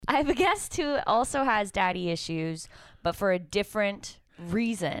I have a guest who also has daddy issues, but for a different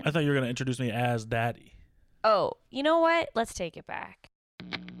reason. I thought you were going to introduce me as Daddy. Oh, you know what? Let's take it back.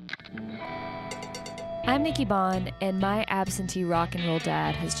 I'm Nikki Bond, and my absentee rock and roll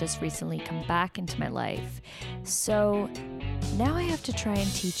dad has just recently come back into my life. So now I have to try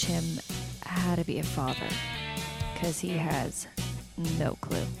and teach him how to be a father, because he has no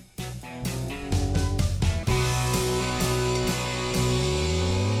clue.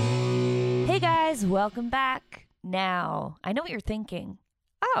 Hey guys, welcome back. Now, I know what you're thinking.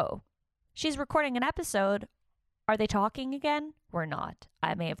 Oh, she's recording an episode. Are they talking again? We're not.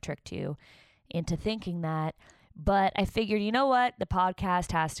 I may have tricked you into thinking that, but I figured, you know what? The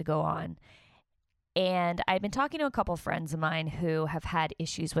podcast has to go on. And I've been talking to a couple friends of mine who have had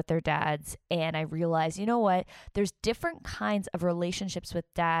issues with their dads, and I realized, you know what? There's different kinds of relationships with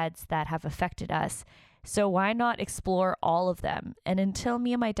dads that have affected us. So why not explore all of them? And until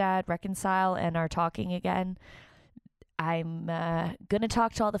me and my dad reconcile and are talking again, I'm going to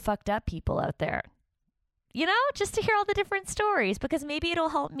talk to all the fucked up people out there. You know, just to hear all the different stories, because maybe it'll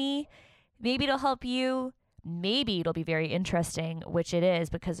help me, maybe it'll help you, maybe it'll be very interesting, which it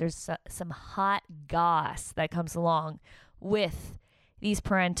is, because there's some hot goss that comes along with these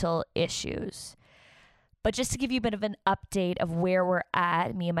parental issues. But just to give you a bit of an update of where we're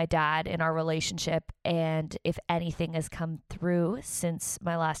at, me and my dad, in our relationship, and if anything has come through since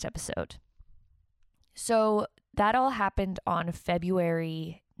my last episode. So that all happened on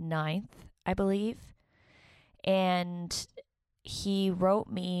February 9th, I believe. And he wrote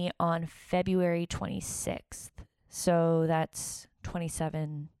me on February 26th. So that's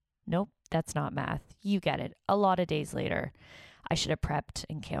 27. Nope, that's not math. You get it. A lot of days later. I should have prepped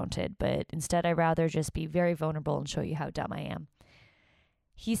and counted, but instead I'd rather just be very vulnerable and show you how dumb I am.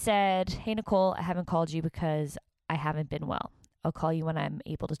 He said, "Hey, Nicole, I haven't called you because I haven't been well. I'll call you when I'm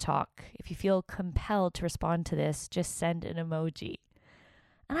able to talk. If you feel compelled to respond to this, just send an emoji."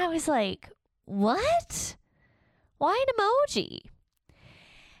 And I was like, what? Why an emoji?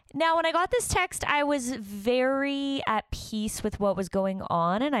 Now, when I got this text, I was very at peace with what was going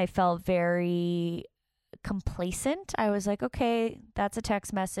on, and I felt very complacent. I was like, okay, that's a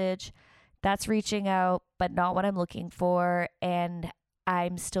text message. That's reaching out, but not what I'm looking for. And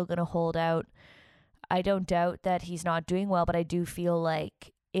I'm still going to hold out. I don't doubt that he's not doing well, but I do feel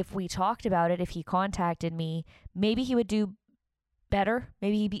like if we talked about it, if he contacted me, maybe he would do better.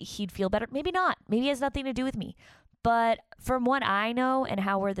 Maybe he'd feel better. Maybe not. Maybe it has nothing to do with me. But from what I know and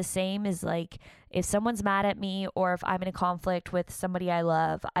how we're the same is like, if someone's mad at me or if I'm in a conflict with somebody I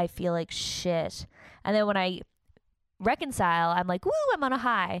love, I feel like shit. And then when I reconcile, I'm like, woo, I'm on a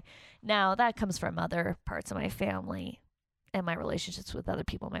high. Now that comes from other parts of my family and my relationships with other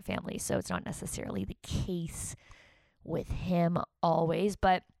people in my family. So it's not necessarily the case with him always.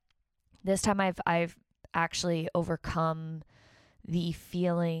 But this time I've actually overcome the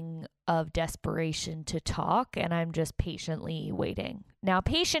feeling of desperation to talk, and I'm just patiently waiting. Now,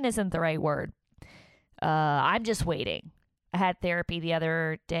 patient isn't the right word. I'm just waiting. I had therapy the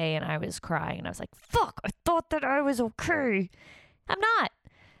other day and I was crying and I was like, fuck, I thought that I was okay. I'm not.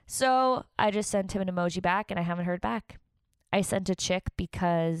 So I just sent him an emoji back and I haven't heard back. I sent a chick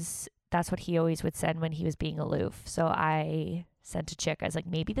because that's what he always would send when he was being aloof. So I sent a chick. I was like,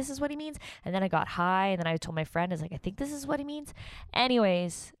 maybe this is what he means. And then I got high and then I told my friend, I was like, I think this is what he means.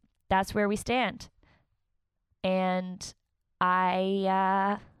 Anyways, that's where we stand. And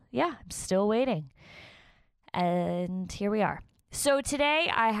I'm still waiting. And here we are. So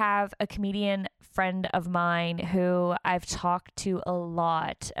today I have a comedian friend of mine who I've talked to a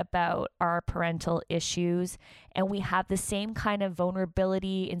lot about our parental issues, and we have the same kind of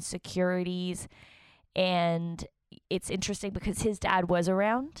vulnerability, insecurities, and it's interesting because his dad was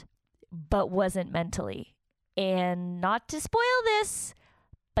around but wasn't mentally. And not to spoil this,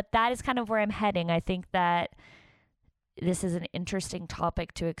 but that is kind of where I'm heading. I think that this is an interesting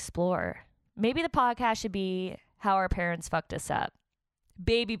topic to explore. Maybe the podcast should be how our parents fucked us up.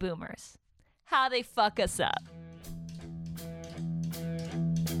 Baby boomers. How they fuck us up.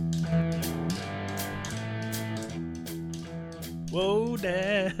 Whoa,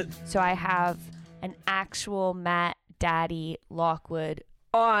 Dad. So I have an actual Matt Daddy Lockwood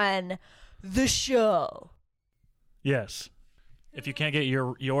on the show. Yes. If you can't get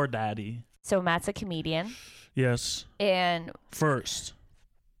your daddy. So Matt's a comedian. Yes. And First.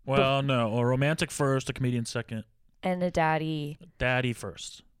 Well, no. A romantic first, a comedian second. And a daddy. Daddy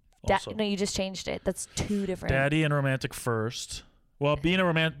first. Also. No, you just changed it. That's two different. Daddy and romantic first. Well,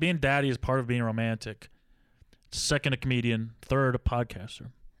 being daddy is part of being romantic. Second, a comedian. Third, a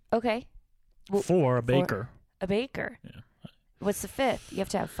podcaster. Okay. Four, a baker. A baker. Yeah. What's the fifth? You have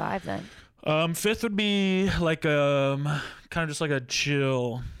to have 5 then. Fifth would be like kind of just like a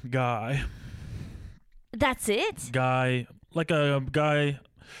chill guy. That's it? Guy, like a guy,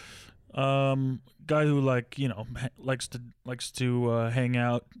 guy who like likes to hang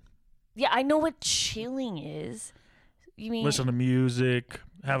out, Yeah, I know what chilling is. You mean listen to music,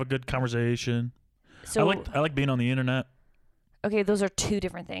 have a good conversation. so? I like being on the internet. Okay, those are 2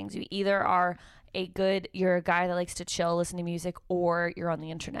 different things. You either are you're a guy that likes to chill, listen to music, or you're on the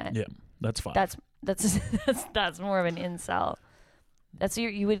internet. Yeah, that's fine. That's that's more of an incel. That's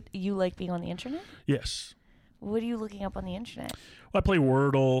you like being on the internet? Yes. What are you looking up on the internet? Well, I play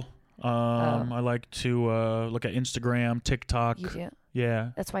Wordle. I like to look at Instagram, TikTok. You do. Yeah.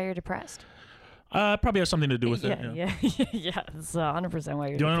 That's why you're depressed. Probably has something to do with it. Yeah. Yeah. That's 100% why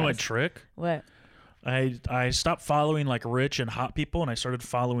you're. Do you want to know my depressed. trick? What? I stopped following like rich and hot people, and I started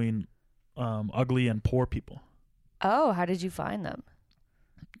following ugly and poor people. Oh, how did you find them?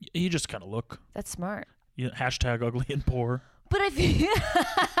 You just kind of look. That's smart. Hashtag ugly and poor. But I feel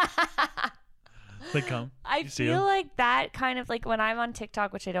They come. I You see feel 'em? like that kind of like when I'm on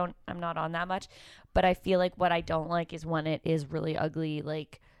TikTok, which I'm not on that much, but I feel like what I don't like is when it is really ugly,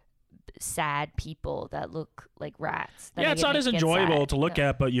 like sad people that look like rats. Then Yeah, I it's not as get enjoyable sad. to look No.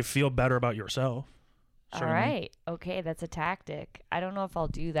 at, but you feel better about yourself. All certainly. right. Okay, that's a tactic. I don't know if I'll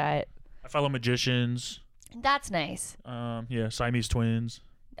do that. I follow magicians. That's nice. Yeah, Siamese twins.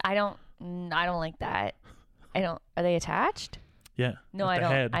 I don't like that. Are they attached? Yeah. No, with I the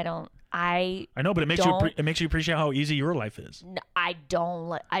don't. head. I don't. I know, but it makes you appreciate how easy your life is. I don't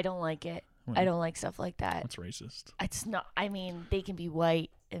like it. I don't like stuff like that. That's racist. It's not. I mean, they can be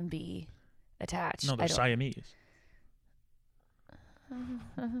white and be attached. No, they're Siamese.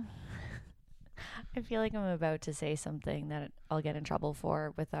 I feel like I'm about to say something that I'll get in trouble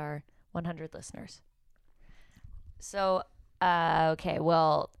for with our 100 listeners. So, okay.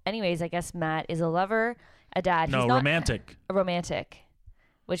 Well, anyways, I guess Matt is a lover, a dad. No, He's not romantic. a romantic,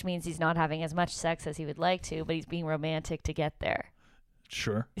 which means he's not having as much sex as he would like to, but he's being romantic to get there.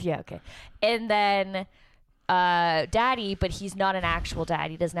 Sure. Yeah, okay. And then daddy, but he's not an actual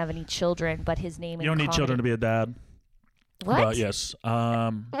dad. He doesn't have any children, but his name You don't need children to be a dad. What? But yes.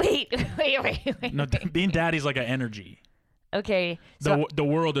 Wait. No, being daddy's like an energy. Okay. So The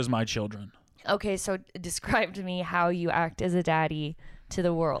world is my children. okay, so describe to me how you act as a daddy to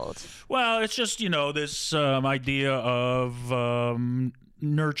the world. Well, it's just, this idea of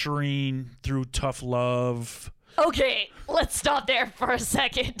nurturing through tough love. Okay, let's stop there for a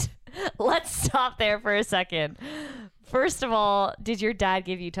second. First of all, did your dad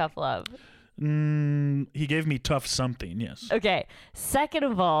give you tough love? He gave me tough something, yes. Okay. Second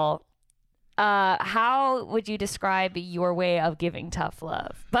of all, how would you describe your way of giving tough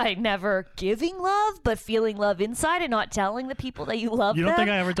love? By never giving love, but feeling love inside and not telling the people that you love them? You don't think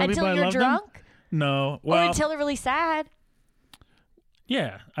I ever tell people I until love you're them? drunk? No. Or Well, until they're really sad?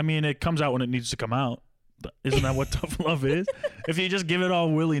 yeah. I mean, it comes out when it needs to come out. Isn't that what tough love is? If you just give it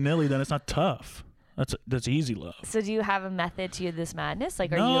all willy-nilly, then it's not tough. That's easy love. So do you have a method to this madness?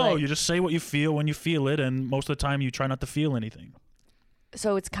 Like, are No, you like, you just say what you feel when you feel it, and most of the time you try not to feel anything.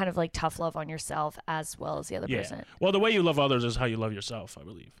 so it's kind of like tough love on yourself as well as the other Yeah. person? Well, the way you love others is how you love yourself, I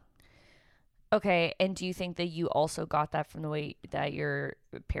believe. Okay, and do you think that you also got that from the way that your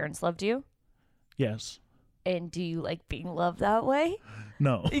parents loved you? Yes. And do you like being loved that way?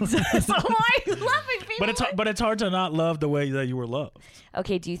 No. Exactly. So why are you loving people? But it's hard to not love the way that you were loved.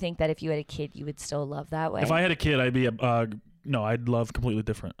 Okay, do you think that if you had a kid, you would still love that way? If I had a kid, I'd be I'd love completely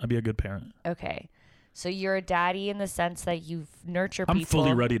different. I'd be a good parent. Okay. So you're a daddy in the sense that you nurture I'm people.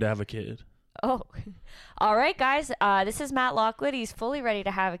 fully ready to have a kid. Oh. All right, guys. This is Matt Lockwood. He's fully ready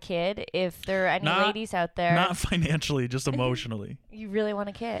to have a kid. If there are any ladies out there, Not financially, just emotionally. you really want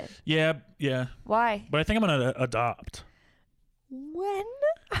a kid. Yeah. Why? But I think I'm going to adopt. When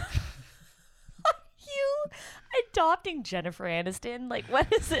are you adopting Jennifer Aniston? Like, when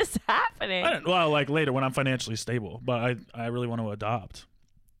is this happening? Like later when I'm financially stable, but I really want to adopt.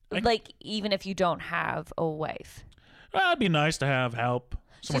 Like, even if you don't have a wife. It'd be nice to have help.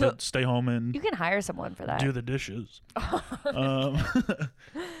 Someone to stay home and You can hire someone for that. do the dishes.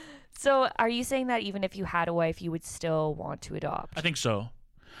 So are you saying that even if you had a wife, you would still want to adopt? I think so.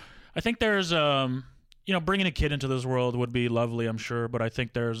 I think there's, bringing a kid into this world would be lovely, I'm sure. But I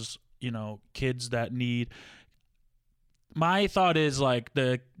think there's, kids that need. My thought is like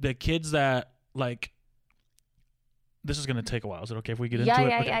the kids that like. This is gonna take a while. Is it okay if we get into it?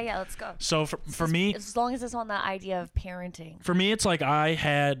 Okay. Yeah. Let's go. So for me, as long as it's on the idea of parenting. For me, it's like I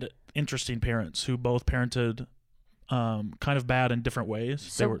had interesting parents who both parented kind of bad in different ways.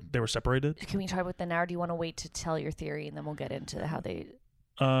 So- They were separated. Can we talk about that now, or do you want to wait to tell your theory and then we'll get into how they...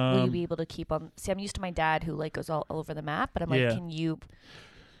 Will you be able to keep on... See, I'm used to my dad who like goes all over the map, but I'm like, Yeah. can you...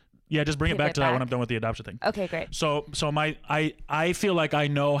 Yeah, just bring it back pivot to that when back? I'm done with the adoption thing. Okay, great. So I feel like I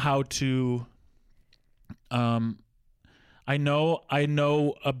know how to I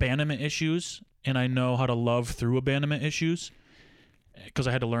know abandonment issues, and I know how to love through abandonment issues, because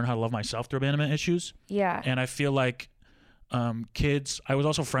I had to learn how to love myself through abandonment issues. Yeah. And I feel like kids, I was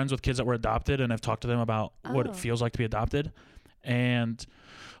also friends with kids that were adopted, and I've talked to them about what Oh. it feels like to be adopted. And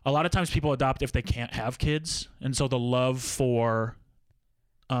a lot of times people adopt if they can't have kids, and so the love for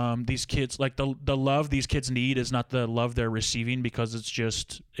these kids, like the love these kids need is not the love they're receiving, because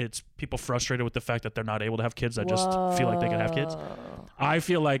it's people frustrated with the fact that they're not able to have kids that just feel like they can have kids. Whoa. I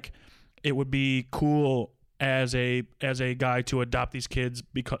feel like it would be cool as a guy to adopt these kids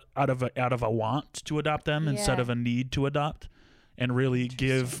because out of a want to adopt them instead Yeah. of a need to adopt, and really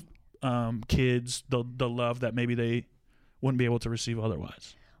give kids the love that maybe they wouldn't be able to receive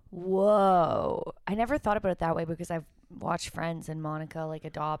otherwise. Whoa. I never thought about it that way, because I've watched Friends and Monica like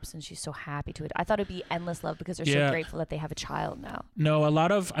adopts and she's so happy to it. I thought it'd be endless love because they're Yeah. so grateful that they have a child now. No,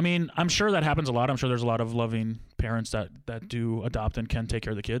 I'm sure that happens a lot. I'm sure there's a lot of loving parents that do adopt and can take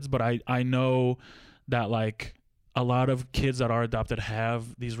care of the kids. But I know that like a lot of kids that are adopted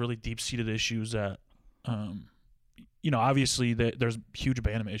have these really deep-seated issues that, obviously there's huge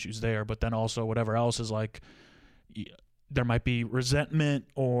abandonment issues there, but then also whatever else is like, there might be resentment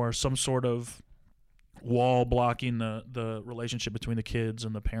or some sort of wall blocking the relationship between the kids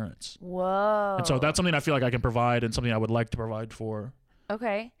and the parents. Whoa. And so that's something I feel like I can provide, and something I would like to provide for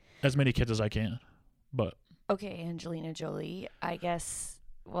okay. as many kids as I can. But Okay, Angelina Jolie, I guess.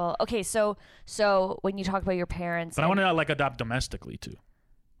 Well, okay, so when you talk about your parents, I want to like adopt domestically too.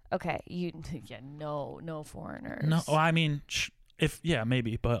 okay, no foreigners. No, well, I mean,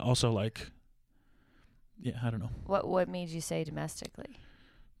 maybe, but also like, I don't know. What made you say domestically?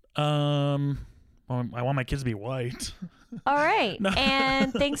 Well, I want my kids to be white. All right. No.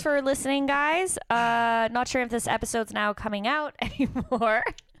 And thanks for listening, guys. Not sure if this episode's now coming out anymore.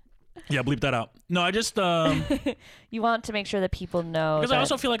 Yeah, bleep that out. No, I just You want to make sure that people know. because I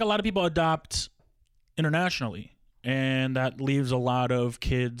also feel like a lot of people adopt internationally, and that leaves a lot of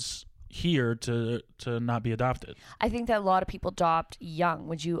kids here to not be adopted. I think that a lot of people adopt young.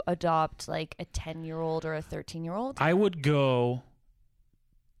 Would you adopt like a 10-year-old or a 13-year-old? I would go.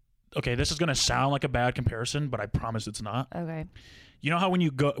 Okay, this is gonna sound like a bad comparison, but I promise it's not. Okay. You know how when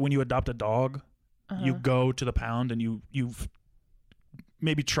you adopt a dog, you Uh-huh. go to the pound and you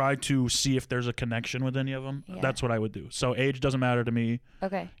maybe try to see if there's a connection with any of them. Yeah. That's what I would do. So age doesn't matter to me.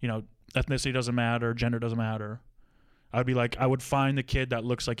 Okay. Ethnicity doesn't matter. Gender doesn't matter. I'd be like, I would find the kid that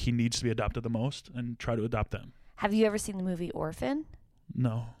looks like he needs to be adopted the most and try to adopt them. Have you ever seen the movie Orphan?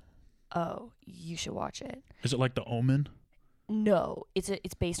 No. Oh, you should watch it. Is it like The Omen? No, it's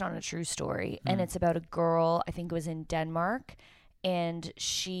based on a true story, and Mm. it's about a girl. I think it was in Denmark, and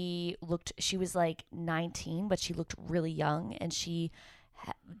she was like 19, but she looked really young, and she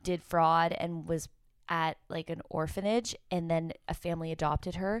did fraud and was at like an orphanage, and then a family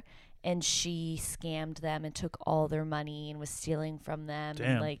adopted her, and she scammed them and took all their money and was stealing from them.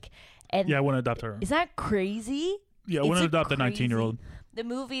 Damn. And Yeah, I wouldn't adopt her. is that crazy? Yeah, I it's wouldn't a adopt a crazy- 19-year-old. The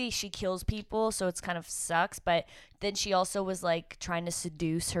movie, she kills people, so it's kind of sucks. But then she also was like trying to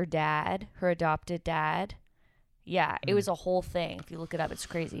seduce her dad, her adopted dad. Yeah, it was a whole thing. If you look it up, it's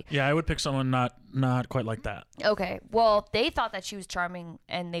crazy. Yeah, I would pick someone not quite like that. Okay, well, they thought that she was charming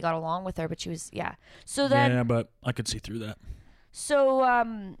and they got along with her, but she was, yeah. So then, Yeah, but I could see through that.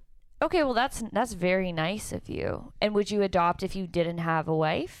 okay, well, that's very nice of you. And would you adopt if you didn't have a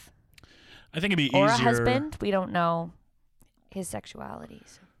wife I think it'd be or easier. a husband? We don't know his sexuality.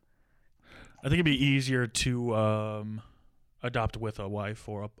 So. I think it'd be easier to adopt with a wife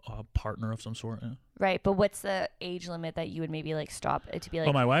or a partner of some sort. Yeah. Right, but what's the age limit that you would maybe like stop it to be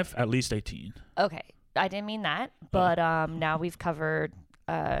like? My wife, at least 18. Okay, I didn't mean that, but now we've covered.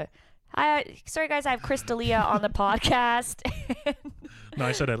 Sorry guys, I have Chris D'Elia on the podcast. No,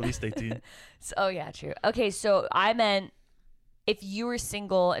 I said at least 18. Oh yeah, true. Okay, so I meant if you were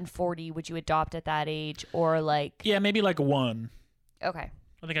single and 40, would you adopt at that age or like? Yeah, maybe like one. Okay.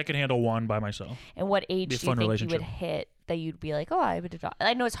 I think I could handle one by myself. And what age Be a do you fun think you relationship. would hit that you'd be like, oh, I would adopt?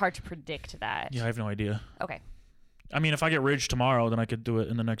 I know it's hard to predict that. Yeah, I have no idea. Okay. I mean, if I get rich tomorrow, then I could do it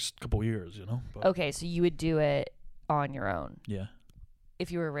in the next couple of years, But, Okay, so you would do it on your own Yeah.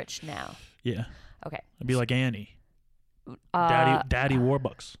 if you were rich now. Yeah. Okay. I'd be like Annie. Daddy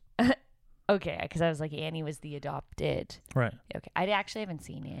Warbucks. Okay, because I was like, Annie was the adopted. Right. Okay, I actually haven't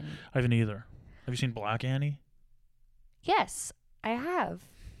seen Annie. I haven't either. Have you seen Black Annie? Yes, I have.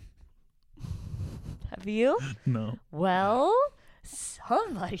 Have you? No. Well,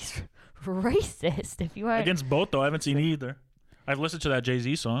 somebody's racist if you aren't. Against both, though. I haven't seen either. I've listened to that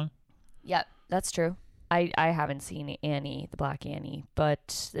Jay-Z song. Yep, that's true. I haven't seen Annie, the Black Annie,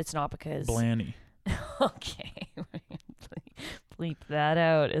 but it's not because... Blanny. Okay. Bleep that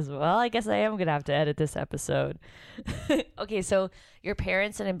out as well. I guess I am going to have to edit this episode. Okay, so your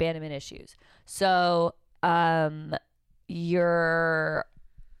parents and abandonment issues. So, your...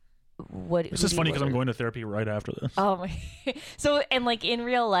 What? This is funny because I'm going to therapy right after this. Oh my! So and like in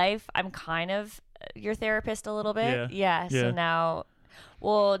real life, I'm kind of your therapist a little bit. Yeah. So now,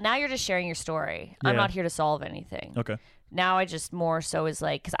 now you're just sharing your story. I'm not here to solve anything. Okay. Now I just more so is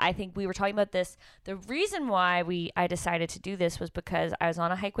like, because I think we were talking about this. The reason why I decided to do this was because I was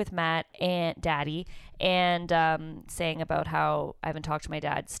on a hike with Matt and Daddy, and saying about how I haven't talked to my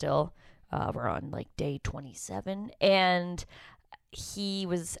dad still. We're on like day 27, and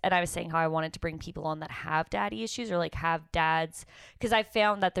I was saying how I wanted to bring people on that have daddy issues or like have dads, because I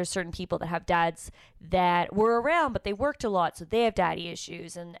found that there's certain people that have dads that were around but they worked a lot, so they have daddy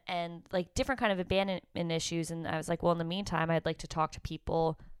issues and like different kind of abandonment issues. And I was like, well, in the meantime, I'd like to talk to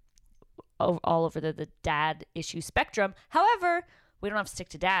people all over the dad issue spectrum. However, we don't have to stick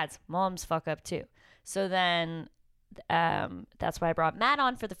to dads. Moms fuck up too. So then that's why I brought Matt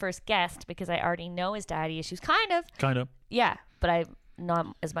on for the first guest, because I already know his daddy issues kind of. Yeah, but I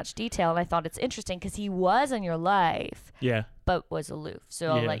not as much detail, and I thought it's interesting because he was in your life, but was aloof.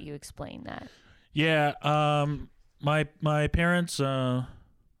 So I'll let you explain that. Yeah. My parents. Are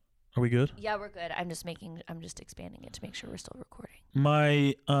we good? Yeah, we're good. I'm just expanding it to make sure we're still recording.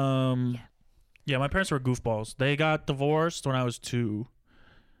 My my parents were goofballs. They got divorced when I was 2.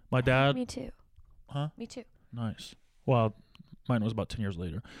 My dad. Me too. Huh? Me too. Nice. Well, mine was about 10 years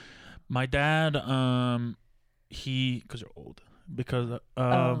later. My dad, because you're old. Because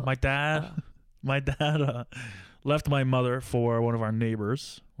my dad left my mother for one of our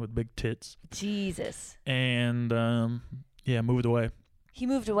neighbors with big tits. Jesus. And moved away. He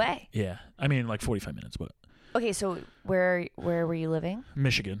moved away. Yeah, I mean like 45 minutes, but. Okay, so where were you living?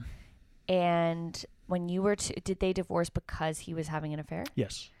 Michigan. And when you were did they divorce because he was having an affair?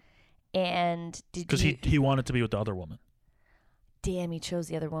 Yes. And because he wanted to be with the other woman. Damn, he chose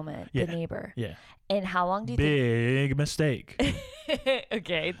the other woman, the neighbor. Yeah. And how long do you Big mistake.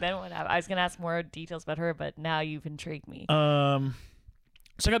 Okay, then what happened? I was gonna ask more details about her, but now you've intrigued me. So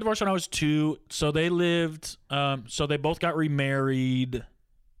I got divorced when I was 2. So they lived. So they both got remarried.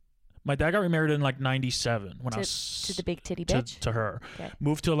 My dad got remarried in like 97 when I was to the big titty bitch. To her. Okay.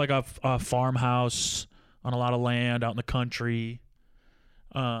 Moved to like a farmhouse on a lot of land out in the country.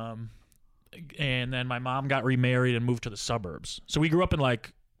 And then my mom got remarried and moved to the suburbs. So we grew up in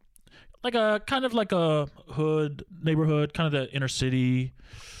like a kind of like a hood neighborhood, kind of the inner city.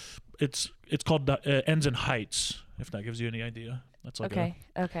 It's called Ensign Heights, if that gives you any idea. That's like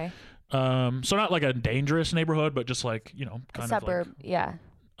okay. So not like a dangerous neighborhood, but just like, kind of suburb, like, yeah.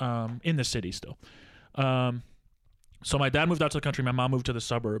 In the city still. So my dad moved out to the country. My mom moved to the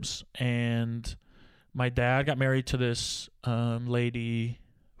suburbs, and my dad got married to this lady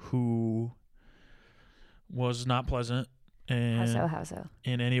who was not pleasant and how so?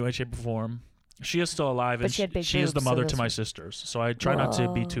 In any way, shape, or form. She is still alive, but and she is the mother to my sisters. So I try not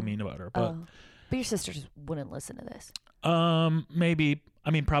to be too mean about her. But your sisters wouldn't listen to this. Maybe.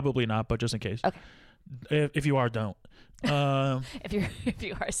 I mean, probably not, but just in case. Okay. If you are, don't. If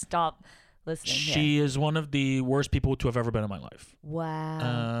you are, stop listening. She is one of the worst people to have ever been in my life.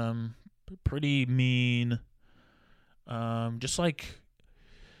 Wow. Pretty mean. Just like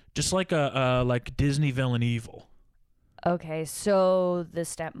a like Disney villain evil. Okay, so the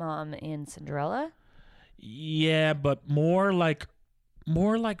stepmom in Cinderella? Yeah, but more like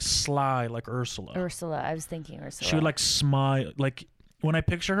sly, like Ursula. I was thinking Ursula. She would like smile, like when I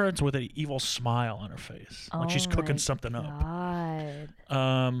picture her, it's with an evil smile on her face, like she's cooking something up.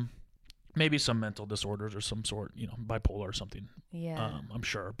 Maybe some mental disorders or some sort, bipolar or something. Yeah. I'm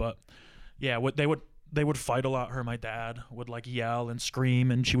sure, but yeah, they would fight a lot. Her and my dad would like yell and scream,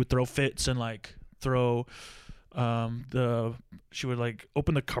 and she would throw fits and like throw she would like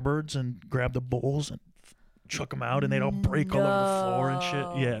open the cupboards and grab the bowls and chuck them out, and they'd all break all over the floor and shit.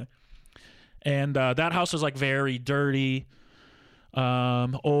 Yeah. And that house was like very dirty,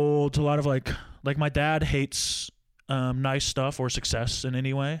 old. A lot of like my dad hates nice stuff or success in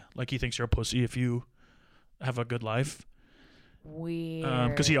any way. Like he thinks you're a pussy if you have a good life.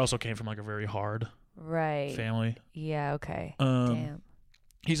 Weird. Because he also came from like a very hard family. Yeah. Okay. Damn.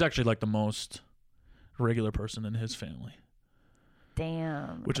 He's actually like the most regular person in his family.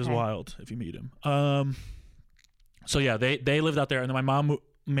 Damn. Which is wild if you meet him. So yeah, they lived out there, and then my mom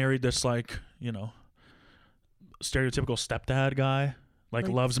married this like, you know, stereotypical stepdad guy, like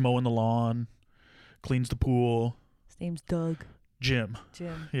loves mowing the lawn, cleans the pool. His name's Doug. Jim.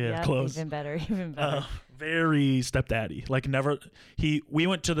 Yeah, close. Even better. Even better. Very stepdaddy. Like never. We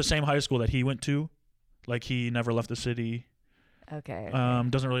went to the same high school that he went to. Like he never left the city. Okay.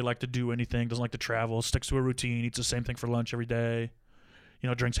 Doesn't really like to do anything. Doesn't like to travel. Sticks to a routine. Eats the same thing for lunch every day. You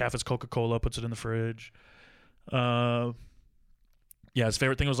know, drinks half his Coca-Cola, puts it in the fridge. Yeah, his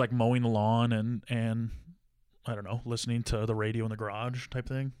favorite thing was like mowing the lawn and I don't know, listening to the radio in the garage type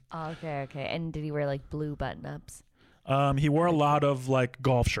thing. Okay. And did he wear like blue button-ups? He wore a lot of like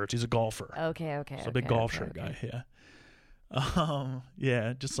golf shirts. He's a golfer. Okay. So a big golf shirt guy. Yeah.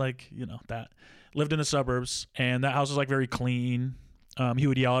 Yeah, just like, you know, that. Lived in the suburbs, and that house was like very clean. He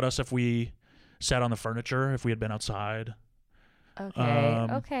would yell at us if we sat on the furniture, if we had been outside.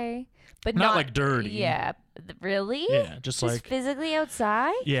 Okay. But not like dirty. Yeah. Really? Yeah, just like physically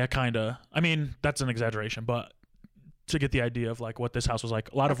outside? Yeah, kind of. I mean, that's an exaggeration, but to get the idea of like what this house was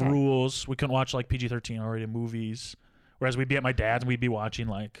like. A lot of rules. We couldn't watch like PG-13 R-rated movies, whereas we'd be at my dad's and we'd be watching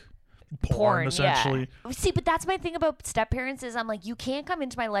like porn essentially. Yeah. See, but that's my thing about step parents is I'm like, you can't come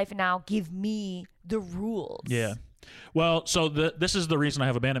into my life and now give me the rules. Yeah. Well, so this is the reason I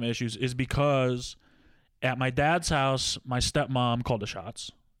have abandonment issues is because at my dad's house, my stepmom called the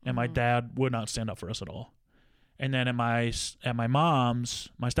shots, and my dad would not stand up for us at all. And then at my mom's,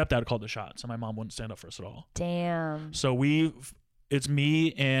 my stepdad called the shots, and my mom wouldn't stand up for us at all. Damn. So it's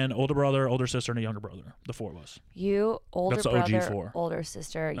me and older brother, older sister, and a younger brother. The four of us. You, older that's the brother, OG4. Older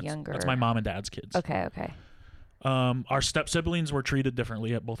sister, younger. That's my mom and dad's kids. Okay. Our step siblings were treated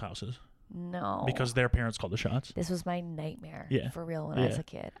differently at both houses. No. Because their parents called the shots. This was my nightmare. Yeah. For real when I was a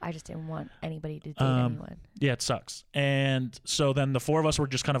kid. I just didn't want anybody to date anyone. Yeah, it sucks. And so then the four of us were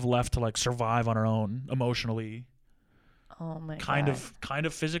just kind of left to like survive on our own emotionally. Oh my god. Kind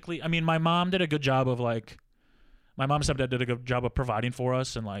of physically. I mean, my mom did a good job of like, my mom and stepdad did a good job of providing for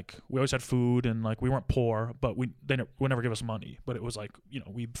us, and like we always had food, and like we weren't poor, but they would never give us money, but it was like, you know,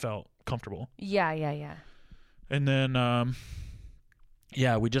 we felt comfortable. Yeah. And then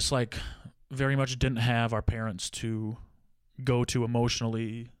we just like very much didn't have our parents to go to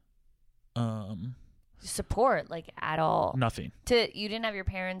emotionally. Support like at all. Nothing. You didn't have your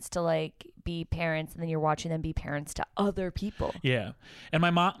parents to like be parents, and then you're watching them be parents to other people. Yeah. And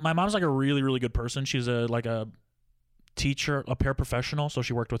my mom's like a really, really good person. She's a teacher, a paraprofessional, so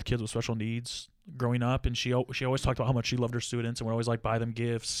she worked with kids with special needs growing up, and she always talked about how much she loved her students and would always like buy them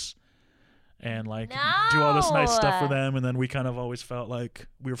gifts and like do all this nice stuff for them, and then we kind of always felt like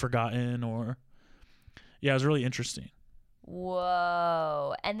we were forgotten, or it was really interesting.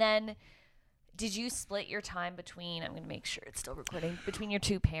 Whoa. And then did you split your time between, I'm going to make sure it's still recording, between your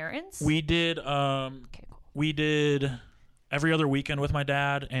two parents? We did okay, cool. We did every other weekend with my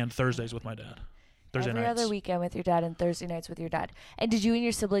dad and Thursdays with my dad. Thursday nights. Every other weekend with your dad and Thursday nights with your dad. And did you and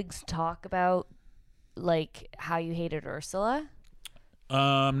your siblings talk about like how you hated Ursula?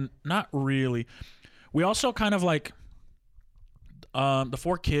 Not really. We also kind of like the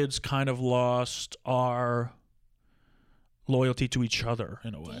four kids kind of lost our loyalty to each other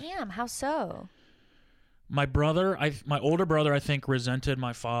in a way. Damn, how so? My older brother, I think, resented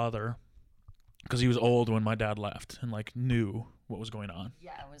my father because he was old when my dad left and like knew what was going on.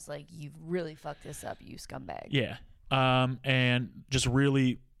 Yeah, I was like, you've really fucked this up, you scumbag. Yeah. And just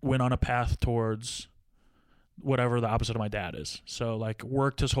really went on a path towards whatever the opposite of my dad is. So like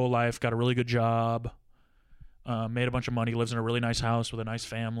worked his whole life, got a really good job, made a bunch of money, lives in a really nice house with a nice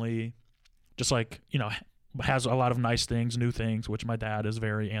family, just like, you know, has a lot of nice things, new things, which my dad is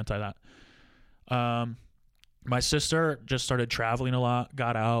very anti that. My sister just started traveling a lot,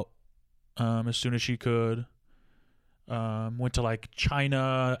 got out as soon as she could. Went to like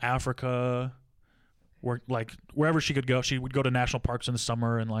China, Africa, worked like wherever she could go. She would go to national parks in the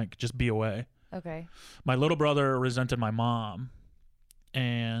summer and like just be away. Okay. My little brother resented my mom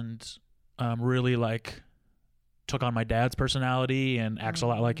and really like took on my dad's personality and acts a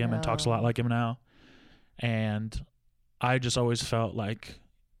lot like him and talks a lot like him now. And I just always felt like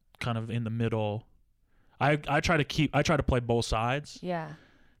kind of in the middle. I try to play both sides. Yeah.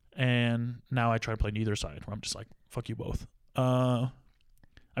 And now I try to play neither side, where I'm just like, fuck you both. I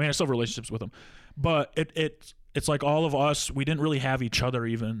mean, I still have relationships with them, but it's like all of us, we didn't really have each other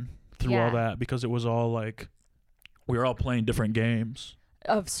even through all that, because it was all like we were all playing different games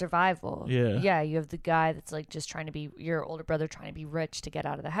of survival. Yeah. You have the guy that's like just trying to be, your older brother trying to be rich to get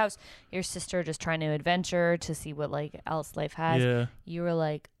out of the house, your sister just trying to adventure to see what like else life has. Yeah. You were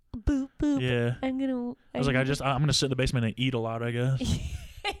like, boop boop. Yeah. I'm gonna sit in the basement and eat a lot, I guess.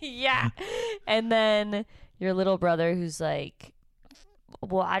 Yeah. And then Your little brother who's like,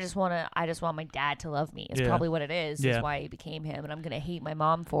 well, I just want my dad to love me. Is Yeah. probably what it is. Yeah. Is why he became him, and I'm gonna hate my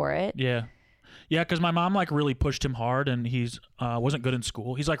mom for it. Yeah. Yeah, because my mom like really pushed him hard, and he's wasn't good in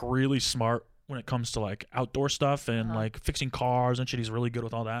school. He's like really smart when it comes to like outdoor stuff and like fixing cars and shit. He's really good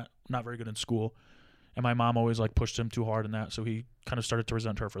with all that. Not very good in school. And my mom always like pushed him too hard in that, so he kind of started to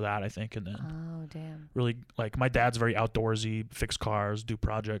resent her for that, I think. And then Oh damn. really like my dad's very outdoorsy, fix cars, do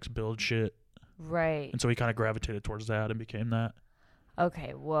projects, build shit, Right. and so he kind of gravitated towards that and became that.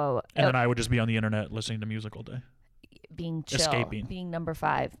 Okay. Whoa. And then I would just be on the internet listening to music all day. Being chill. escaping. Being number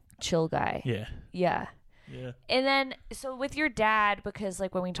 5, chill guy. Yeah. Yeah. Yeah. And then, so with your dad, because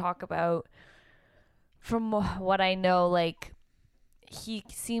like when we talk about, from what I know, like he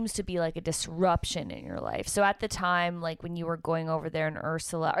seems to be like a disruption in your life. So at the time, like when you were going over there in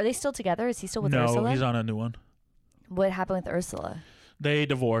Ursula, are they still together? Is he still with No, Ursula? he's on a new one. What happened with Ursula? They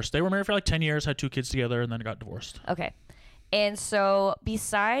divorced. They were married for like 10 years, had 2 kids together, and then got divorced. Okay. And so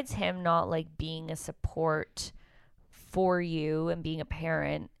besides him not like being a support for you and being a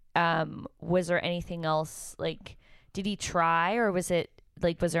parent, was there anything else, like did he try, or was it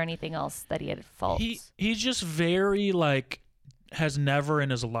like, was there anything else that he had faults? He's just very like, has never in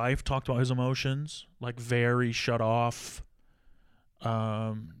his life talked about his emotions, like very shut off,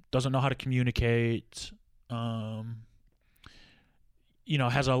 doesn't know how to communicate, you know,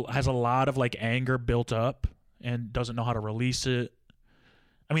 has a lot of like anger built up and doesn't know how to release it.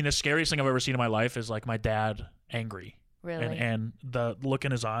 I mean, the scariest thing I've ever seen in my life is like my dad angry. Really? And the look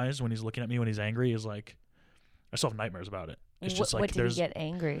in his eyes when he's looking at me when he's angry is like, I still have nightmares about it. It's just like, what did he get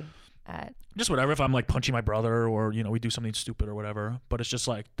angry at? just whatever. If I'm like punching my brother or, you know, we do something stupid or whatever, but it's just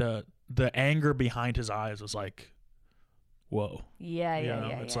like the anger behind his eyes is like, whoa. Yeah, You yeah, know?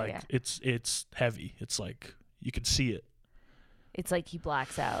 yeah. It's yeah, like, yeah. it's heavy. It's like, you can see it. It's like he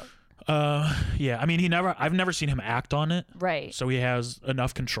blacks out. Yeah. I mean, I've never seen him act on it. Right. So he has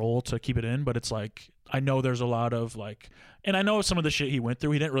enough control to keep it in, but it's like, I know there's a lot of like, and I know some of the shit he went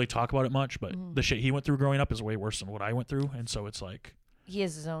through, he didn't really talk about it much, but the shit he went through growing up is way worse than what I went through. And so it's like, He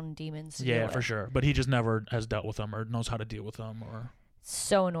has his own demons to deal yeah, with. for sure. But he just never has dealt with them or knows how to deal with them or.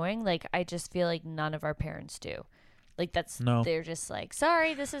 So annoying. Like, I just feel like none of our parents do. Like, No. they're just like,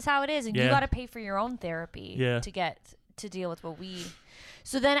 sorry, this is how it is. And you Yeah. got to pay for your own therapy to deal with what we.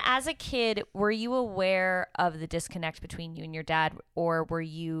 So then as a kid, were you aware of the disconnect between you and your dad, or were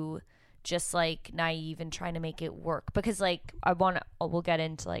you just like naive and trying to make it work? Because like, we'll get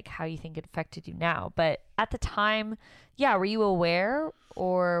into like how you think it affected you now. But at the time, yeah, were you aware,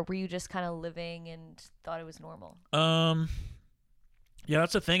 or were you just kind of living and thought it was normal? Yeah,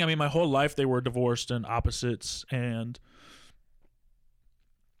 that's the thing. I mean, my whole life they were divorced and opposites, and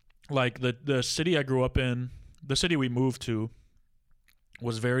like the city I grew up in, the city we moved to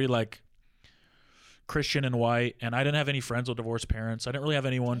was very like Christian and white, and I didn't have any friends with divorced parents. I didn't really have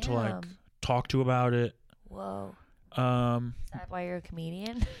anyone to like Damn. talk to about it. Whoa. Is Is that why you're a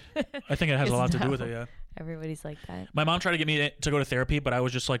comedian? I think it has a Is lot to do now- with it, yeah. Everybody's like that. My mom tried to get me to go to therapy, but I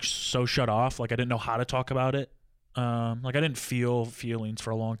was just like so shut off. Like I didn't know how to talk about it. Like I didn't feel feelings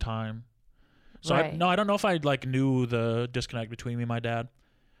for a long time. So Right. I don't know if I like knew the disconnect between me and my dad.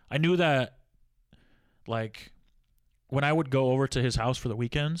 I knew that like when I would go over to his house for the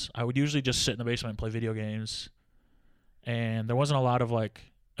weekends, I would usually just sit in the basement and play video games. And there wasn't a lot of like,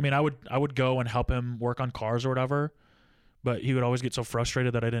 I mean, I would go and help him work on cars or whatever, but he would always get so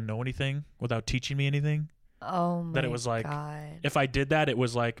frustrated that I didn't know anything without teaching me anything. Oh my That it was like, God. If I did that, it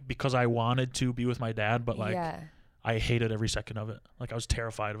was like because I wanted to be with my dad, but like yeah. I hated every second of it. Like I was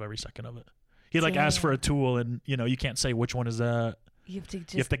terrified of every second of it. He'd like ask for a tool, and you know you can't say which one is that. You have to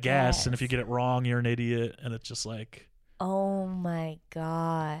just You have to guess, and if you get it wrong, you're an idiot. And it's just like, Oh my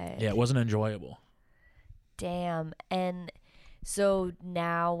God. yeah, it wasn't enjoyable. Damn. And so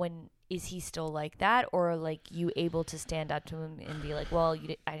now is he still like that, or like you able to stand up to him and be like, well,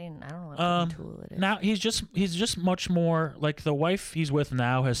 I don't know what fucking tool it is. Now he's just much more like the wife he's with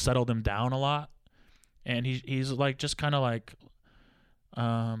now has settled him down a lot, and he's like just kind of like,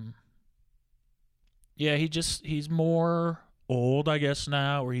 yeah, he's more old, I guess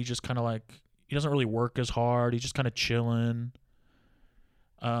now, where he just kind of like he doesn't really work as hard. He's just kind of chilling.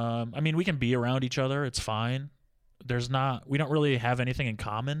 I mean, we can be around each other. It's fine. We don't really have anything in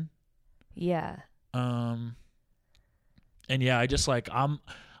common. Yeah. And yeah, I just like I'm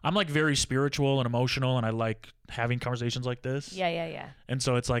like very spiritual and emotional, and I like having conversations like this. Yeah. And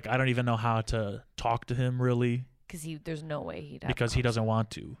so it's like I don't even know how to talk to him really Because there's no way he'd have because he doesn't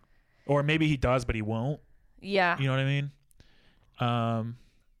want to, or maybe he does but he won't. Yeah. You know what I mean?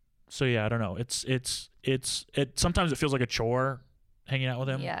 So yeah, I don't know. It sometimes it feels like a chore hanging out with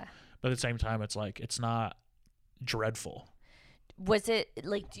him. Yeah. But at the same time, it's like it's not. dreadful. Was it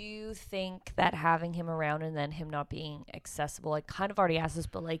like, do you think that having him around and then him not being accessible, I kind of already asked this,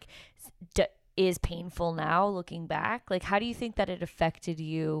 but like, is painful now looking back? Like, how do you think that it affected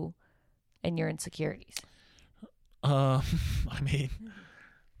you and your insecurities? I mean,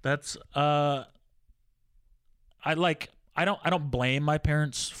 that's I don't blame my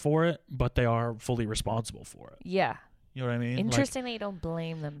parents for it, but they are fully responsible for it. Yeah. You know what I mean? Interesting that you don't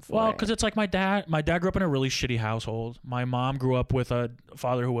blame them for it. Well, because it's like my dad grew up in a really shitty household. My mom grew up with a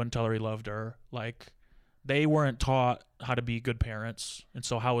father who wouldn't tell her he loved her. Like, they weren't taught how to be good parents. And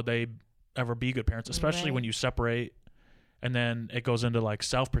so how would they ever be good parents, especially Right. when you separate and then it goes into like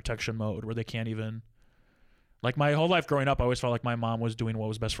self-protection mode where they can't even, like, my whole life growing up, I always felt like my mom was doing what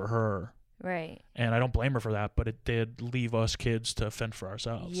was best for her. Right. And I don't blame her for that, but it did leave us kids to fend for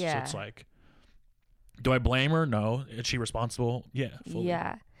ourselves. Yeah. So it's like, do I blame her? No. Is she responsible? Yeah. Fully.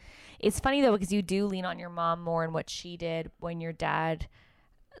 Yeah. It's funny though, because you do lean on your mom more in what she did when your dad,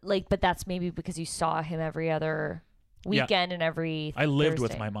 like, but that's maybe because you saw him every other weekend and every I lived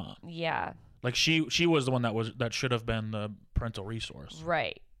with Thursday. my mom. Yeah. Like, she was the one that should have been the parental resource.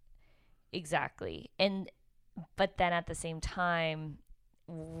 Right. Exactly. But then at the same time,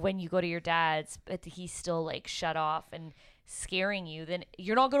 when you go to your dad's, but he's still like shut off and scaring you, then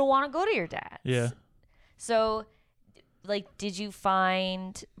you're not going to want to go to your dad's. Yeah. So, like,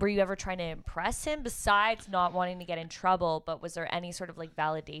 were you ever trying to impress him besides not wanting to get in trouble, but was there any sort of like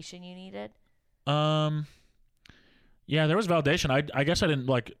validation you needed? Yeah, there was validation. I guess I didn't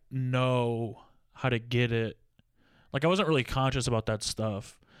like know how to get it. Like, I wasn't really conscious about that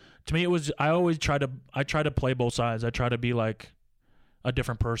stuff. To me, it was, I try to play both sides. I try to be like a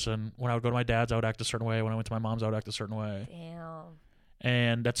different person. When I would go to my dad's, I would act a certain way. When I went to my mom's, I would act a certain way. Damn.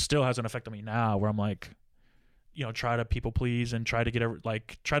 And that still has an effect on me now, where I'm like, you know, try to people please and try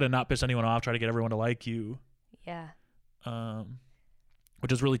to not piss anyone off, try to get everyone to like you. Yeah.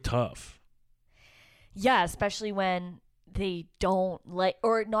 Which is really tough. Yeah, especially when they don't like,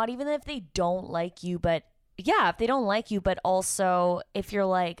 or not even if they don't like you, but yeah, if they don't like you, but also if you're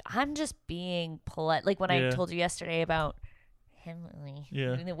like, I'm just being polite. Like when I told you yesterday about him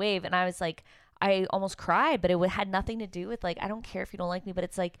doing the wave, and I was like, I almost cried, but it had nothing to do with like, I don't care if you don't like me, but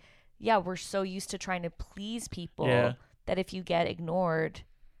it's like, yeah, we're so used to trying to please people that if you get ignored,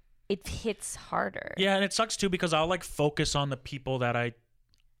 it hits harder. Yeah, and it sucks too, because I'll like focus on the people that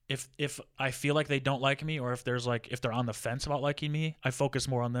if I feel like they don't like me, or if they're on the fence about liking me, I focus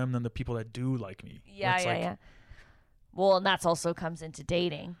more on them than the people that do like me. Yeah. Well, and that's also comes into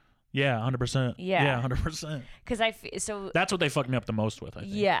dating. Yeah, 100%. Yeah. 100%. So that's what they fucked me up the most with, I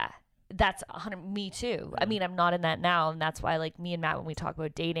think. Yeah. That's 100. Me too. I mean, I'm not in that now, and that's why, like, me and Matt, when we talk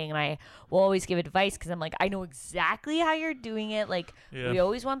about dating, and I will always give advice because I'm like, I know exactly how you're doing it. Like, we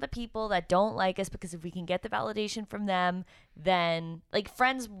always want the people that don't like us, because if we can get the validation from them, then like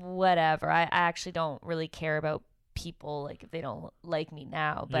friends, whatever. I actually don't really care about people like if they don't like me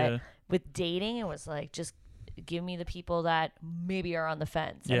now. But with dating, it was like, just give me the people that maybe are on the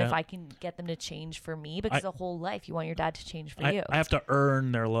fence, and if I can get them to change for me, because the whole life you want your dad to change for you. I have to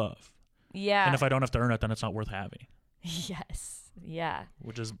earn their love. Yeah. And if I don't have to earn it, then it's not worth having. Yes. Yeah.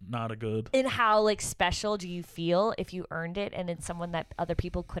 Which is not a good. And how like special do you feel if you earned it and it's someone that other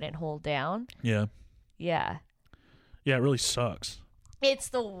people couldn't hold down? Yeah. Yeah. Yeah, it really sucks. It's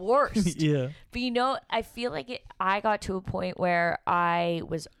the worst. Yeah. But you know, I feel like I got to a point where I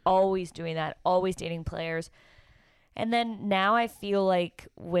was always doing that, always dating players. And then now I feel like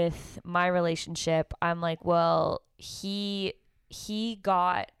with my relationship, I'm like, well, he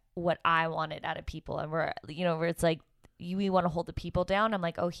got what I wanted out of people, and where it's like, we want to hold the people down. I'm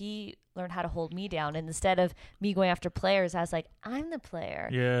like, oh, he learned how to hold me down, and instead of me going after players, I was like, I'm the player.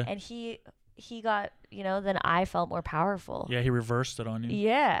 Yeah. And he got, then I felt more powerful. Yeah, he reversed it on you.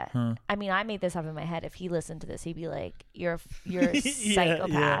 Yeah. Huh. I mean, I made this up in my head. If he listened to this, he'd be like, you're a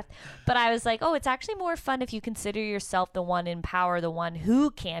psychopath. But I was like, oh, it's actually more fun if you consider yourself the one in power, the one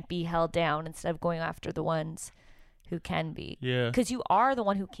who can't be held down, instead of going after the ones who can be. Yeah. Because you are the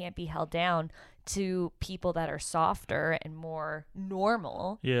one who can't be held down to people that are softer and more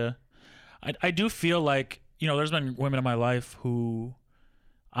normal. Yeah. I do feel like, there's been women in my life who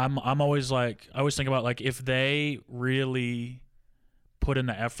I'm always like, I always think about, like, if they really put in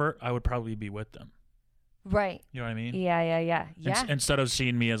the effort, I would probably be with them. Right. You know what I mean? Yeah. Instead of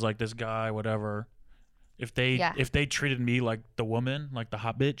seeing me as like this guy, whatever, if they treated me like the woman, like the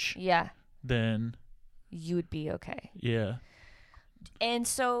hot bitch, then you would be okay. Yeah. And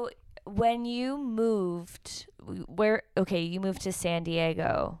so when you moved, you moved to San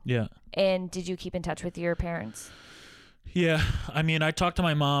Diego. Yeah. And did you keep in touch with your parents? Yeah. I mean, I talk to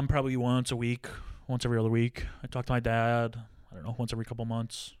my mom probably once a week, once every other week. I talk to my dad, I don't know, once every couple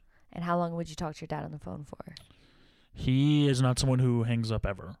months. And how long would you talk to your dad on the phone for? He is not someone who hangs up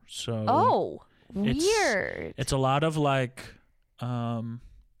ever. So Oh, weird. It's a lot of like we'll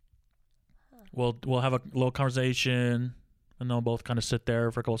have a little conversation and they'll both kind of sit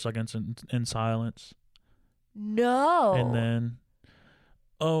there for a couple seconds in silence. No. And then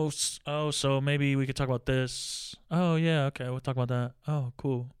so maybe we could talk about this. Oh yeah, okay, we'll talk about that. Oh,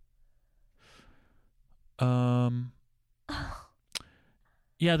 cool.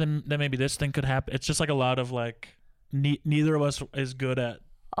 Yeah, then maybe this thing could happen. It's just like a lot of like neither of us is good at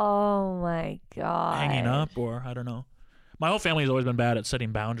Oh my God. hanging up, or I don't know. My whole family has always been bad at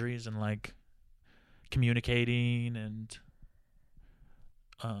setting boundaries and like communicating, and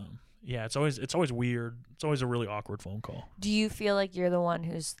yeah, it's always weird. It's always a really awkward phone call. Do you feel like you're the one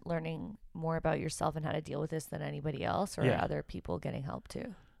who's learning more about yourself and how to deal with this than anybody else, or Yeah. are other people getting help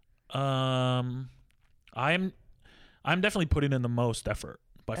too? I'm definitely putting in the most effort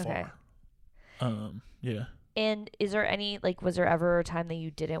by Okay. far. Yeah. And is there any, like, was there ever a time that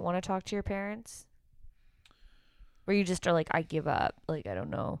you didn't want to talk to your parents? Where you just are like, I give up. Like, I don't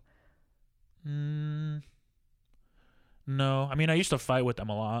know. No, I mean, I used to fight with them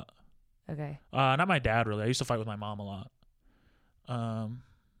a lot. Okay. Not my dad really. I used to fight with my mom a lot.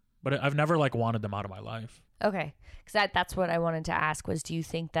 But I've never like wanted them out of my life. Okay. Because that's what I wanted to ask was, do you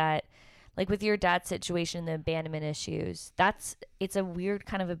think that, like with your dad's situation, the abandonment issues, it's a weird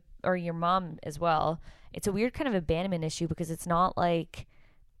kind of or your mom as well, it's a weird kind of abandonment issue because it's not like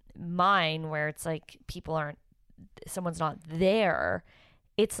mine where it's like someone's not there.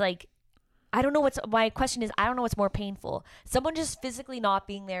 It's like, my question is, I don't know what's more painful. Someone just physically not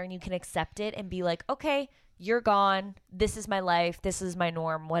being there and you can accept it and be like, okay, you're gone. This is my life. This is my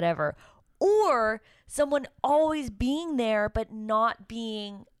norm, whatever. Or someone always being there, but not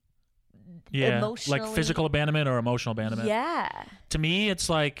being emotionally. Like physical abandonment or emotional abandonment. Yeah. To me, it's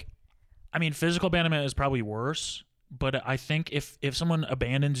like, I mean, physical abandonment is probably worse, but I think if someone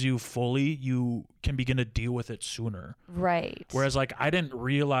abandons you fully, you can begin to deal with it sooner. Right. Whereas, like, I didn't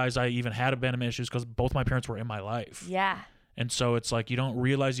realize I even had abandonment issues because both my parents were in my life. Yeah. And so it's like you don't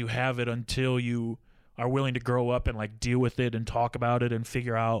realize you have it until you are willing to grow up and like deal with it and talk about it and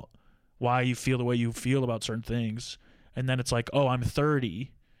figure out why you feel the way you feel about certain things. And then it's like, oh, I'm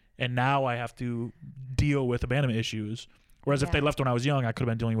 30 and now I have to deal with abandonment issues. Whereas if they left when I was young, I could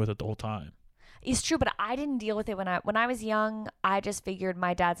have been dealing with it the whole time. It's true, but I didn't deal with it when I was young. I just figured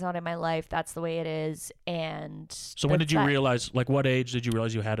my dad's not in my life. That's the way it is. And so when did you realize, like what age did you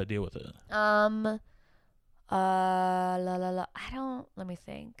realize you had to deal with it? Let me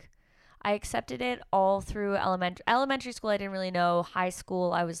think. I accepted it all through elementary school. I didn't really know. High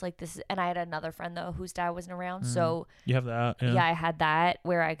school, I was like, and I had another friend though whose dad wasn't around. So you have that. Yeah, I had that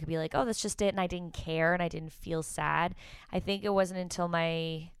where I could be like, oh, that's just it. And I didn't care and I didn't feel sad. I think it wasn't until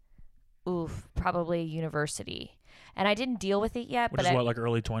probably university. And I didn't deal with it yet. Which is what, like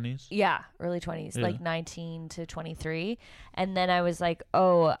early 20s? Yeah, early 20s, like 19 to 23. And then I was like,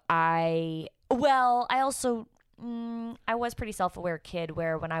 oh, I also, I was pretty self-aware kid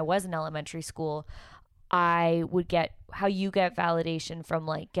where when I was in elementary school, I would get how you get validation from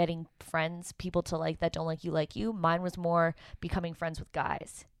like getting friends, people to like that don't like you. Mine was more becoming friends with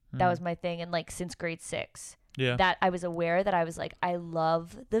guys. That was my thing. And like since grade 6. Yeah. That I was aware that I was like, I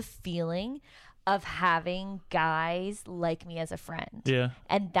love the feeling of having guys like me as a friend. Yeah.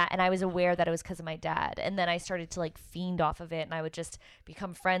 And I was aware that it was because of my dad. And then I started to like fiend off of it and I would just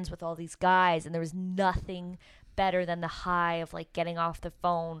become friends with all these guys. And there was nothing better than the high of like getting off the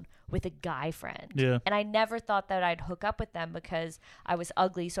phone with a guy friend. Yeah. And I never thought that I'd hook up with them because I was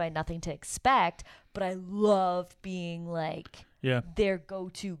ugly, so I had nothing to expect. But I loved being like their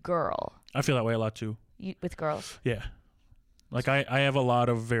go-to girl. I feel that way a lot too. With girls? Yeah. Like I have a lot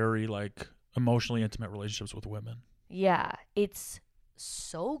of very like emotionally intimate relationships with women. Yeah. It's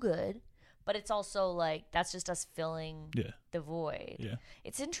so good, but it's also like that's just us filling the void. Yeah.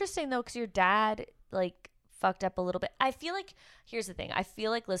 It's interesting though because your dad like fucked up a little bit. I feel like here's the thing. I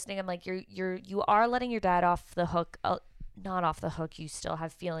feel like listening, I'm like you are letting your dad off the hook. Not off the hook. You still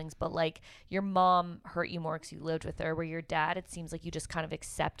have feelings, but like your mom hurt you more because you lived with her. Where your dad, it seems like you just kind of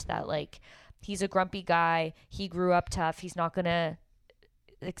accept that like he's a grumpy guy. He grew up tough. He's not gonna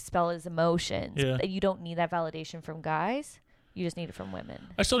expel his emotions. Yeah. You don't need that validation from guys. You just need it from women.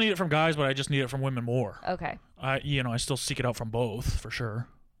 I still need it from guys, but I just need it from women more. Okay. I still seek it out from both for sure.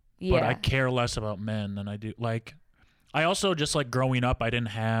 Yeah. But I care less about men than I do. Like, I also just like growing up, I didn't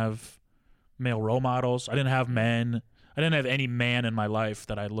have male role models. I didn't have men. I didn't have any man in my life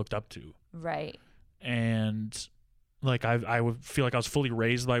that I looked up to. Right. And like I would feel like I was fully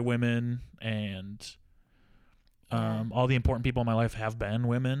raised by women, and all the important people in my life have been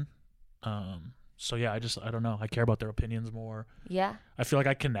women. So yeah, I don't know. I care about their opinions more. Yeah. I feel like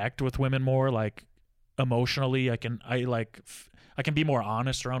I connect with women more, like emotionally. I can be more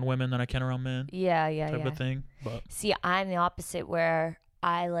honest around women than I can around men. Yeah. Type of thing. But see, I'm the opposite, where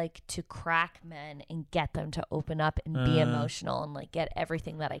I like to crack men and get them to open up and be emotional and like get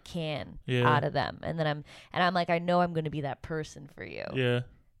everything that I can out of them. And then I'm like, I know I'm going to be that person for you. Yeah.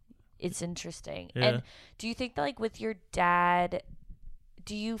 It's interesting. Yeah. And do you think that, like, with your dad,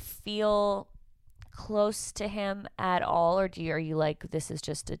 do you feel close to him at all, or are you like, this is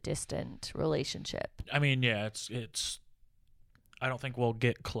just a distant relationship? I mean, yeah, it's I don't think we'll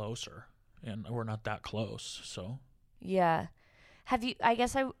get closer, and we're not that close. So yeah. Have you,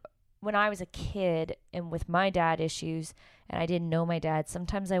 when I was a kid and with my dad issues and I didn't know my dad,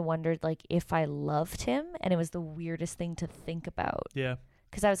 sometimes I wondered like if I loved him, and it was the weirdest thing to think about. yeah.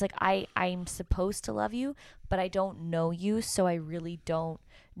 Because I was like, I'm supposed to love you, but I don't know you, so I really don't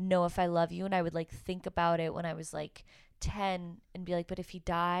know if I love you. And I would like think about it when I was like 10 and be like, but if he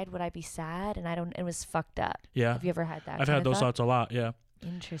died, would I be sad? And it was fucked up. Yeah. Have you ever had that? I've had those thoughts a lot. Yeah.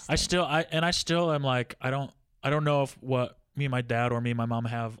 Interesting. I still am like, I don't know if what me and my dad or me and my mom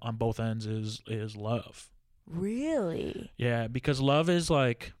have on both ends is love. Really? Yeah, because love is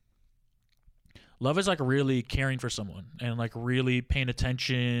like really caring for someone and like really paying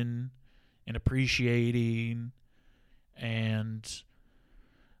attention and appreciating. And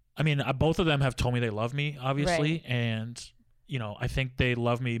I mean, both of them have told me they love me, obviously. Right. And, you know, I think they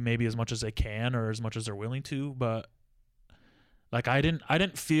love me maybe as much as they can or as much as they're willing to. But like, I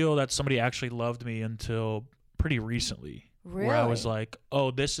didn't feel that somebody actually loved me until pretty recently. Really? Where I was like, oh,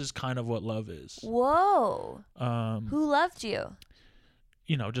 this is kind of what love is. Whoa. Who loved you?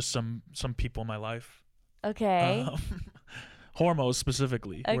 You know, just some people in my life. Okay. Hormos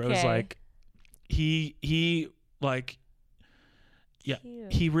specifically. Where it was like, he like, yeah,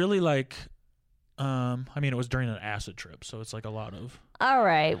 Cute. he really like, I mean, it was during an acid trip, so it's like a lot of. All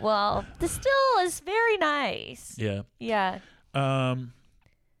right. Well, this still is very nice. Yeah. Yeah. But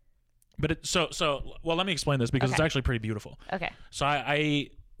well, let me explain this because it's actually pretty beautiful. Okay. So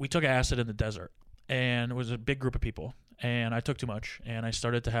we took acid in the desert, and it was a big group of people, and I took too much, and I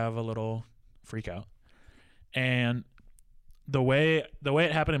started to have a little freak out. And the way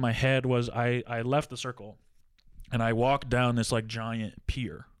it happened in my head was I left the circle, and I walked down this like giant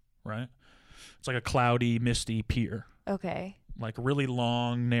pier, right? It's like a cloudy, misty pier. Okay. Like really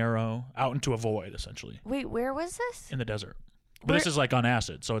long, narrow, out into a void, essentially. Wait, where was this? In the desert. But this is like on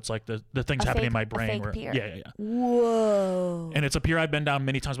acid, so it's like the things happening in my brain. Pier. Yeah. Whoa. And it's a pier I've been down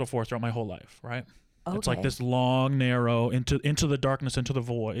many times before throughout my whole life, right? Okay. It's like this long, narrow, into the darkness, into the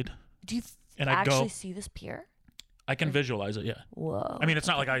void. Do you and actually see this pier? I can visualize it, yeah. Whoa. I mean, it's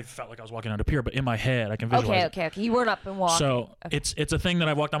not like I felt like I was walking down a pier, but in my head, I can visualize it. Okay. You weren't up and walking. So it's a thing that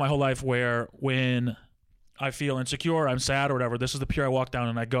I've walked down my whole life where when I feel insecure, I'm sad or whatever, this is the pier I walk down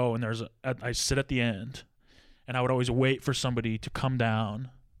and I go and I sit at the end. And I would always wait for somebody to come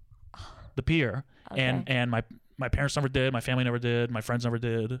down the pier. Okay. And my parents never did. My family never did. My friends never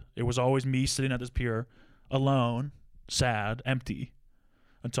did. It was always me sitting at this pier alone, sad, empty,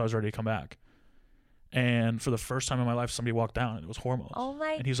 until I was ready to come back. And for the first time in my life, somebody walked down, and it was Hormos. Oh, my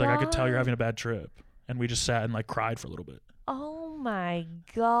God. And he was like, I could tell you're having a bad trip. And we just sat and like cried for a little bit. Oh, my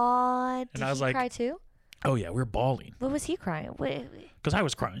God. And Did I was he like, cry too? Oh, yeah, we were bawling. What was he crying? Because I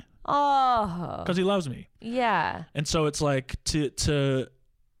was crying. Oh. Because he loves me. Yeah. And so it's like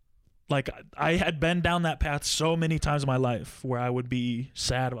like I had been down that path so many times in my life where I would be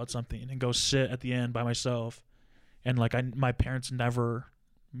sad about something and go sit at the end by myself. And like my parents never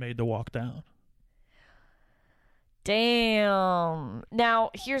made the walk down. Damn.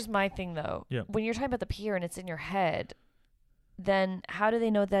 Now, here's my thing though. Yeah. When you're talking about the pier and it's in your head, then how do they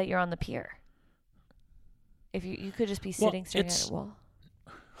know that you're on the pier? If you could just be sitting staring at a wall.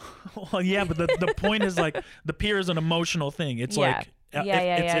 Well, yeah, but the point is like the pier is an emotional thing. It's like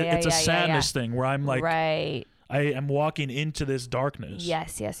it's a sadness thing where I'm like, right. I am walking into this darkness.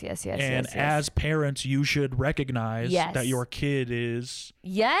 Yes. And as parents, you should recognize that your kid is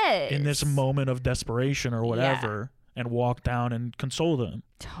in this moment of desperation or whatever, and walk down and console them.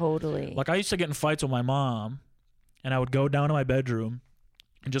 Totally. Like I used to get in fights with my mom, and I would go down to my bedroom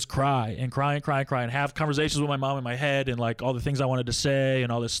and just cry and have conversations with my mom in my head and like all the things I wanted to say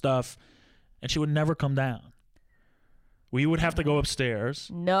and all this stuff. And she would never come down. We would have to go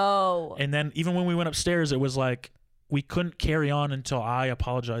upstairs. No. And then even when we went upstairs, it was like we couldn't carry on until I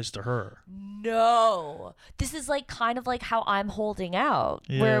apologized to her. No. This is like kind of like how I'm holding out.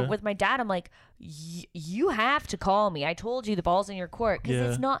 Where Yeah. with my dad, I'm like, you have to call me. I told you the ball's in your court. Because Yeah.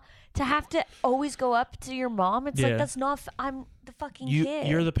 it's not to have to always go up to your mom. It's Yeah. like, that's not, I'm the fucking kid.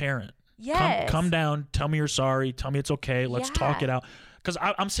 You're the parent. Yes. Come down. Tell me you're sorry. Tell me it's okay. Let's talk Yeah. it out. Because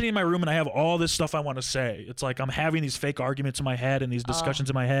I'm sitting in my room and I have all this stuff I want to say. It's like I'm having these fake arguments in my head and these discussions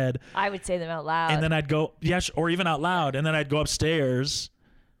in my head. I would say them out loud. And then I'd go, or even out loud. And then I'd go upstairs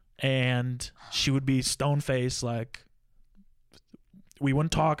and she would be stone faced, like, we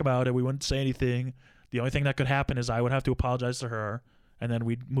wouldn't talk about it. We wouldn't say anything. The only thing that could happen is I would have to apologize to her and then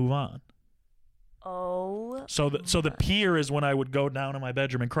we'd move on. Oh. So the peer is when I would go down in my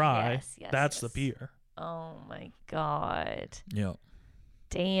bedroom and cry. Yes, That's yes. the peer. Oh my God. Yeah.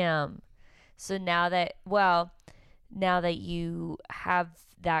 Damn. So now that you have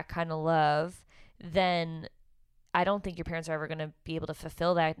that kind of love, then I don't think your parents are ever going to be able to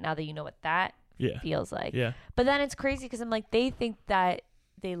fulfill that now that you know what that Yeah. feels like. Yeah. But then it's crazy because I'm like, they think that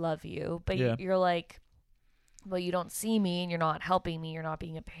they love you, but Yeah. you're like, well, you don't see me and you're not helping me. You're not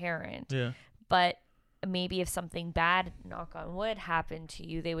being a parent. Yeah. But maybe if something bad, knock on wood, happened to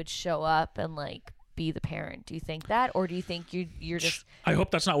you, they would show up and like be the parent. Do you think that? Or do you think you're just, I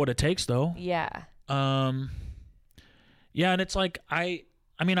hope that's not what it takes though. yeah. Yeah, and it's like I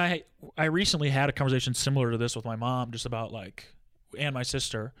recently had a conversation similar to this with my mom, just about like, and my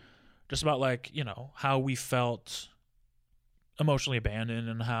sister, just about like, you know, how we felt emotionally abandoned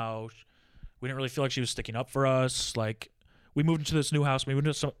and how we didn't really feel like she was sticking up for us. Like, we moved into this new house. We moved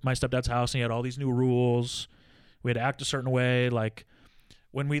into my stepdad's house, and he had all these new rules. We had to act a certain way. Like,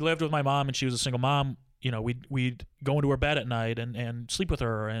 when we lived with my mom and she was a single mom, you know, we'd go into her bed at night and sleep with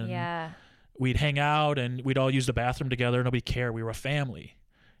her, and Yeah. we'd hang out, and we'd all use the bathroom together. Nobody cared. We were a family.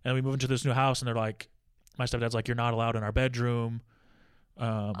 And we moved into this new house, and they're like, my stepdad's like, you're not allowed in our bedroom.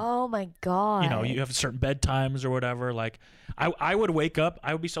 Oh my God. You know, you have certain bedtimes or whatever. Like, I would wake up.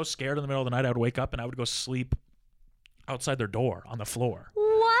 I would be so scared in the middle of the night. I would wake up and I would go sleep outside their door on the floor.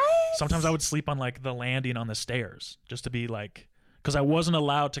 What? Sometimes I would sleep on like the landing on the stairs just to be like, because I wasn't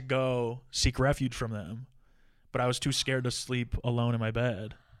allowed to go seek refuge from them, but I was too scared to sleep alone in my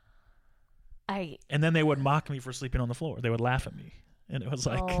bed. And then they would mock me for sleeping on the floor. They would laugh at me. And it was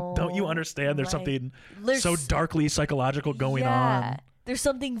like, don't you understand? There's something so darkly psychological going on. There's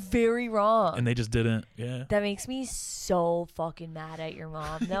something very wrong. And they just didn't. Yeah. That makes me so fucking mad at your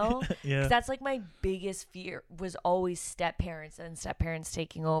mom, though. Yeah. 'Cause that's like my biggest fear was always step-parents and step-parents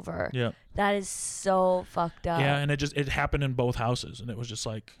taking over. Yeah. That is so fucked up. Yeah, and it happened in both houses, and it was just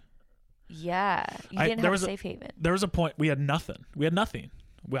like, Yeah. You didn't have a safe haven. there was a point we had nothing.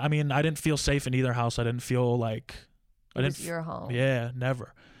 I mean, I didn't feel safe in either house. I didn't feel like It was your home. Yeah,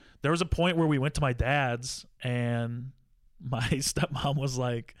 never. There was a point where we went to my dad's, and my stepmom was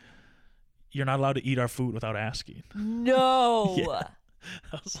like, you're not allowed to eat our food without asking. No. Yeah.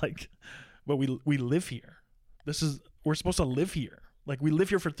 I was like, but we live here. We're supposed to live here. Like, we live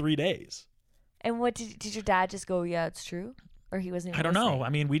here for 3 days. And what did your dad just go, yeah, it's true? Or he wasn't even I don't know. listening? I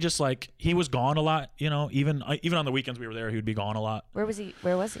mean, we just like, he was gone a lot, you know, even on the weekends we were there, he would be gone a lot. Where was he? I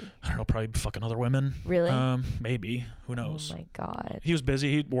don't know, probably fucking other women. Really? Maybe. Who knows? Oh my God. He was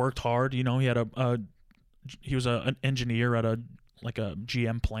busy. He worked hard. You know, he had he was an engineer at a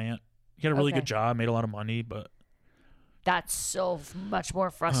GM plant. He had a really Okay. good job, made a lot of money, but That's so much more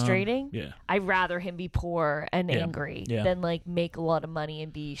frustrating. yeah. I'd rather him be poor and Yeah. angry Yeah. than like make a lot of money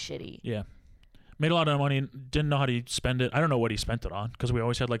and be shitty. Yeah. Made a lot of money, didn't know how to spend it. I don't know what he spent it on, because we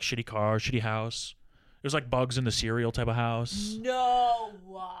always had like shitty cars, shitty house. It was like bugs in the cereal type of house. No.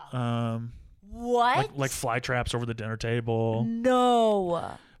 What? Like fly traps over the dinner table.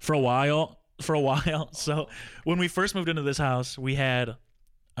 No. For a while. So when we first moved into this house, we had,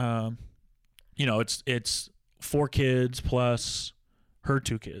 you know, it's 4 kids plus her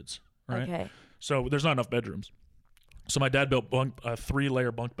 2 kids, right? Okay. So there's not enough bedrooms. So my dad built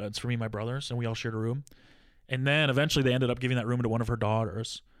 3-layer bunk beds for me and my brothers, and we all shared a room. And then eventually they ended up giving that room to one of her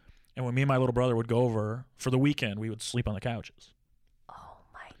daughters. And when me and my little brother would go over for the weekend, we would sleep on the couches. Oh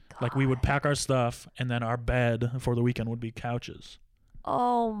my God. Like, we would pack our stuff, and then our bed for the weekend would be couches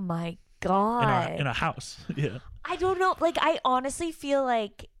Oh my God. in a house. Yeah. I don't know. Like, I honestly feel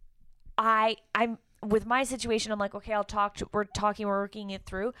like I'm with my situation. I'm like, okay, we're working it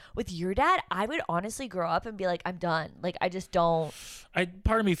through. With your dad, I would honestly grow up and be like, I'm done. Like, I just don't.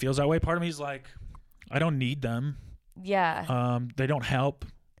 Part of me feels that way. Part of me is like, I don't need them. Yeah. They don't help.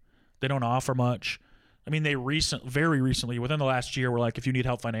 They don't offer much. I mean, very recently, within the last year, were like, if you need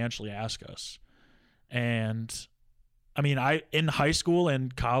help financially, ask us. And I mean, in high school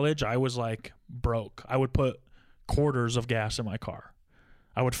and college, I was like broke. I would put quarters of gas in my car.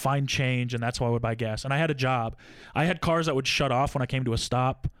 I would find change, and that's how I would buy gas. And I had a job. I had cars that would shut off when I came to a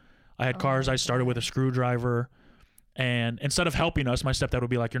stop. I had cars I started with a screwdriver. And instead of helping us, my stepdad would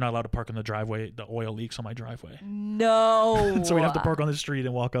be like, "You're not allowed to park in the driveway. The oil leaks on my driveway." No. So we'd have to park on the street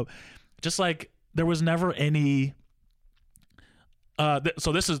and walk up. Just like there was never any.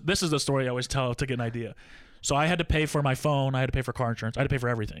 So this is the story I always tell to get an idea. So I had to pay for my phone. I had to pay for car insurance. I had to pay for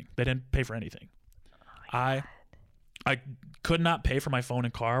everything. They didn't pay for anything. I could not pay for my phone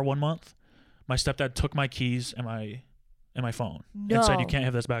and car 1 month. My stepdad took my keys and my phone and said, "You can't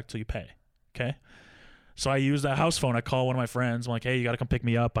have this back till you pay." Okay. So I used that house phone. I call one of my friends. I'm like, "Hey, you got to come pick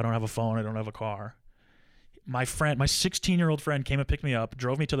me up. I don't have a phone. I don't have a car." My 16-year-old friend came and picked me up,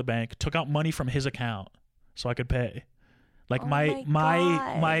 drove me to the bank, took out money from his account so I could pay. Like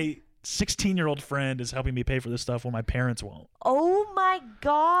my 16-year-old friend is helping me pay for this stuff when my parents won't. Oh my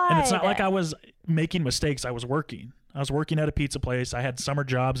God. And it's not like I was making mistakes. I was working. I was working at a pizza place. I had summer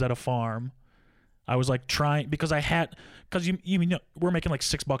jobs at a farm. I was like trying because you know, we're making like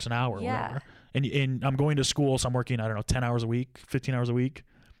 $6 an hour or whatever. And I'm going to school, so I'm working, I don't know, 10 hours a week, 15 hours a week.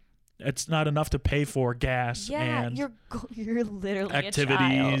 It's not enough to pay for gas and you're literally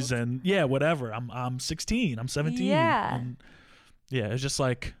activities a child. and whatever. I'm 16. I'm 17. Yeah. And it's just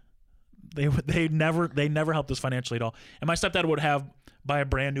like they never helped us financially at all. And my stepdad would buy a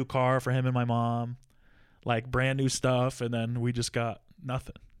brand new car for him and my mom, like brand new stuff, and then we just got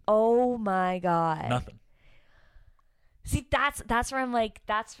nothing. Oh my God. Nothing. See, that's where I'm like,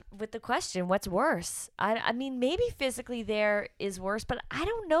 that's with the question, what's worse? I mean, maybe physically there is worse, but I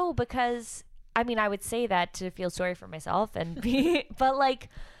don't know because, I mean, I would say that to feel sorry for myself but like,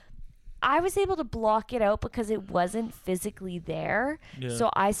 I was able to block it out because it wasn't physically there. Yeah. So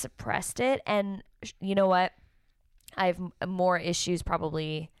I suppressed it. And you know what? I have more issues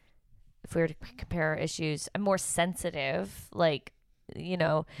probably, if we were to compare our issues, I'm more sensitive, like, you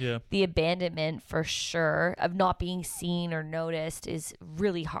know, the abandonment for sure of not being seen or noticed is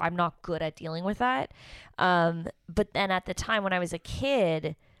really hard. I'm not good at dealing with that. But then at the time when I was a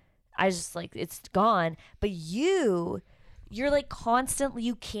kid, I was just like, it's gone. But you're like constantly,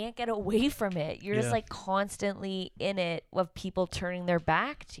 you can't get away from it. You're just like constantly in it of people turning their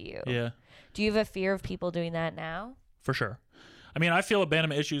back to you. Yeah. Do you have a fear of people doing that now? For sure. I mean, I feel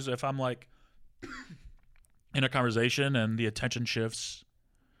abandonment issues if I'm like in a conversation and the attention shifts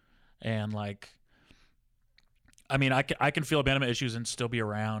and like, I mean, I can feel abandonment issues and still be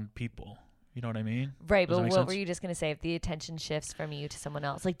around people. You know what I mean? Right. But what were you just going to say? If the attention shifts from you to someone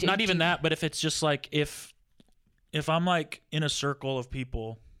else, like not even that, but if it's just like, if I'm like in a circle of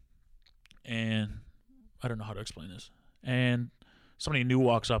people and I don't know how to explain this, and somebody new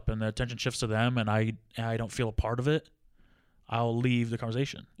walks up and the attention shifts to them and I don't feel a part of it, I'll leave the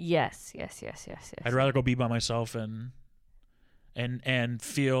conversation. Yes. I'd rather go be by myself and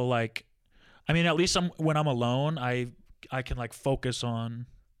feel like, I mean, at least when I'm alone, I can like focus on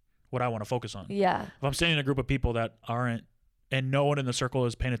what I want to focus on. Yeah. If I'm sitting in a group of people that aren't, and no one in the circle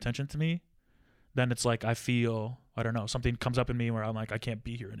is paying attention to me, then it's like I feel, I don't know, something comes up in me where I'm like, I can't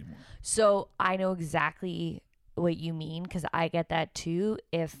be here anymore. So I know exactly what you mean because I get that too.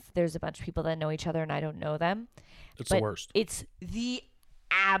 If there's a bunch of people that know each other and I don't know them. It's the worst. It's the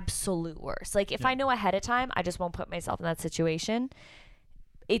absolute worst. Like if I know ahead of time, I just won't put myself in that situation.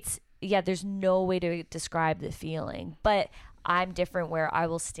 There's no way to describe the feeling. But I'm different where I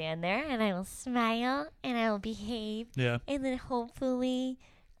will stand there and I will smile and I will behave. Yeah. And then hopefully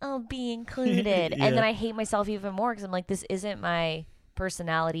I'll be included. And then I hate myself even more because I'm like, this isn't my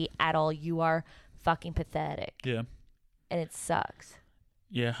personality at all. You are fucking pathetic. Yeah. And it sucks.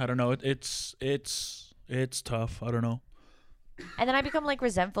 Yeah, I don't know. It's tough. I don't know. And then I become like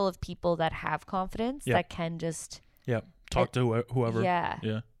resentful of people that have confidence that can just talk to whoever.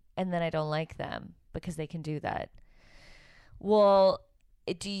 Yeah. And then I don't like them because they can do that. Well,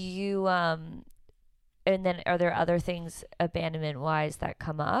 do you and then are there other things abandonment wise that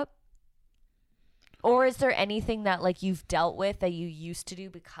come up? Or is there anything that like you've dealt with that you used to do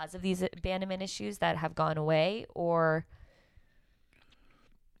because of these abandonment issues that have gone away? Or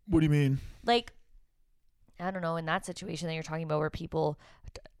what do you mean? Like, I don't know, in that situation that you're talking about where people,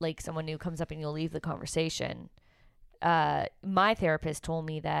 like someone new comes up and you'll leave the conversation. My therapist told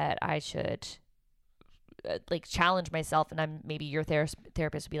me that I should like challenge myself, and maybe your therapist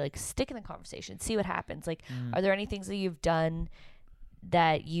would be like, stick in the conversation, see what happens. Like, are there any things that you've done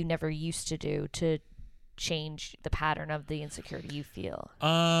that you never used to do to change the pattern of the insecurity you feel?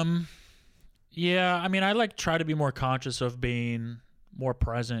 Yeah, I mean, I like try to be more conscious of being more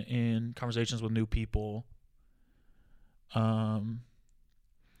present in conversations with new people.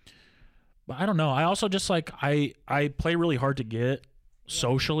 But I don't know. I also just like I play really hard to get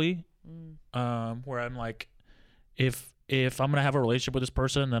socially. Where I'm like, if I'm gonna have a relationship with this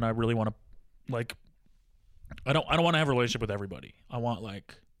person, then I really want to like, I don't want to have a relationship with everybody. I want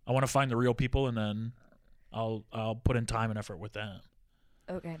to find the real people, and then I'll put in time and effort with them.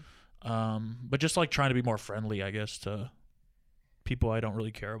 Okay. But just like trying to be more friendly, I guess, to people I don't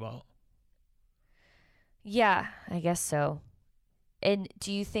really care about. Yeah, I guess so. And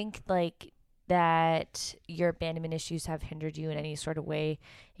do you think like that your abandonment issues have hindered you in any sort of way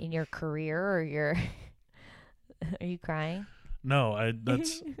in your career or your Are you crying? No,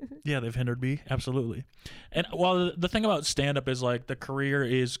 that's yeah, they've hindered me, absolutely. And well, the thing about stand up is like the career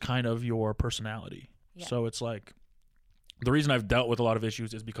is kind of your personality. Yeah. So it's like the reason I've dealt with a lot of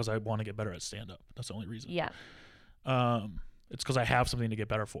issues is because I want to get better at stand up. That's the only reason. Yeah. It's because I have something to get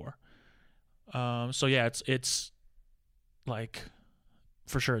better for. So yeah, it's like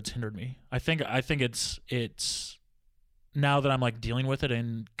for sure it's hindered me. I think it's now that I'm like dealing with it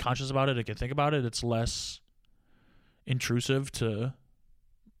and conscious about it, I can think about it, it's less intrusive to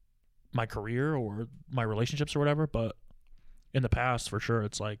my career or my relationships or whatever. But in the past, for sure,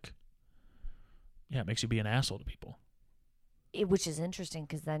 it's like, yeah, it makes you be an asshole to people. Which is interesting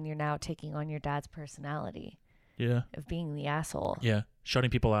because then you're now taking on your dad's personality. Yeah. Of being the asshole. Yeah.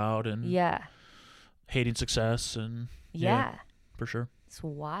 Shutting people out and yeah. Hating success and yeah. For sure. It's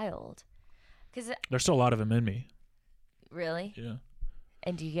wild. Cause there's still a lot of them in me. Really? Yeah.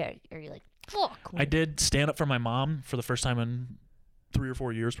 And are you like, fuck? I did stand up for my mom for the first time in 3 or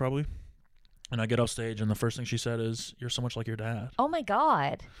 4 years probably. And I get off stage and the first thing she said is, "You're so much like your dad." Oh my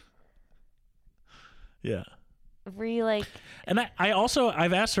God. Yeah. Were you like... And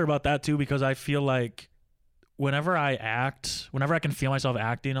I've asked her about that too, because I feel like whenever I can feel myself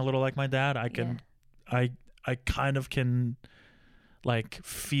acting a little like my dad, I kind of can like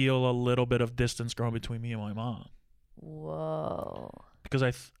feel a little bit of distance growing between me and my mom. Whoa. Because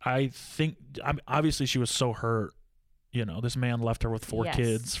I think obviously she was so hurt. You know, this man left her with 4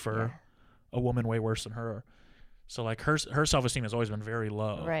 kids for a woman way worse than her. So like her self-esteem has always been very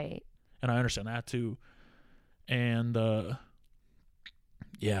low. Right. And I understand that too. And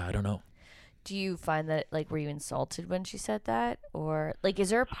yeah, I don't know. Do you find that were you insulted when she said that, or is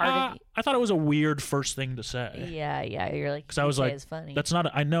there a part of you? I thought it was a weird first thing to say. Yeah, you're like, because I was like, it's funny. That's not.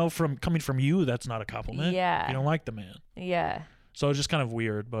 I know from coming from you, that's not a compliment. Yeah, you don't like the man. Yeah. So it's just kind of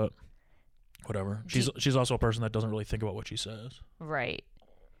weird, but whatever. She's also a person that doesn't really think about what she says. Right.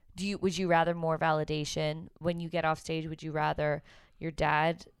 Would you rather more validation when you get off stage? Would you rather your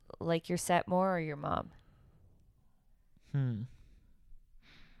dad like your set more or your mom?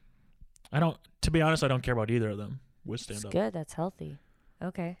 To be honest, I don't care about either of them with stand up. That's good. That's healthy.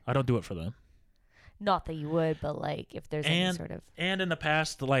 Okay. I don't do it for them. Not that you would, but if there's any sort of... And in the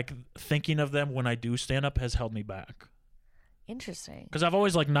past, thinking of them when I do stand up has held me back. Interesting. Because I've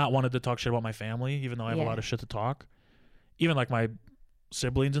always not wanted to talk shit about my family, even though I have a lot of shit to talk. Even my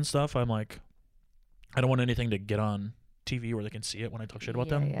siblings and stuff, I'm like, I don't want anything to get on TV where they can see it when I talk shit about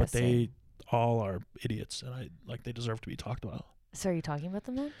them. But they all are idiots, and they deserve to be talked about. So are you talking about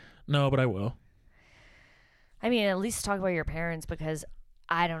them then? No, but I will. I mean, at least talk about your parents, because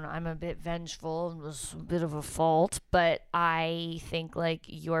I don't know, I'm a bit vengeful. It was a bit of a fault, but I think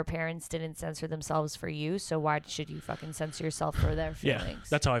your parents didn't censor themselves for you, so why should you fucking censor yourself for their feelings? Yeah,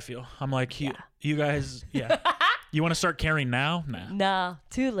 that's how I feel. I'm like, you guys, you want to start caring now? Nah. No,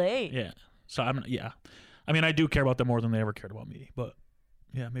 too late. Yeah. So I mean, I do care about them more than they ever cared about me, but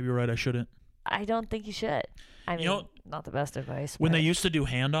yeah, maybe you're right. I shouldn't. I don't think you should. I mean, not the best advice. When they used to do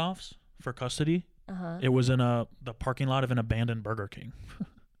handoffs for custody, it was in the parking lot of an abandoned Burger King.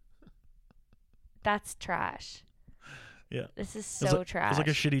 That's trash. Yeah. This is so trash. It's like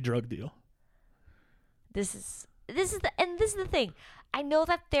a shitty drug deal. This is the thing. I know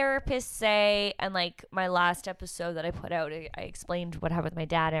that therapists say, and my last episode that I put out, I explained what happened with my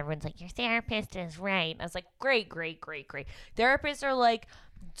dad, and everyone's like, your therapist is right. And I was like, great. Therapists are like,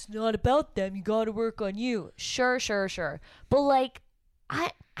 it's not about them. You got to work on you. Sure. But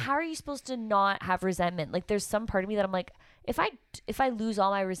how are you supposed to not have resentment? There's some part of me that I'm like, if I lose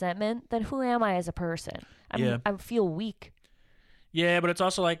all my resentment, then who am I as a person? I feel weak. Yeah, but it's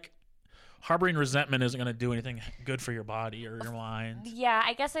also harboring resentment isn't going to do anything good for your body or your mind. Yeah,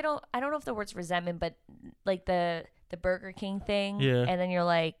 I guess I don't know if the word's resentment, but the Burger King thing. Yeah. And then you're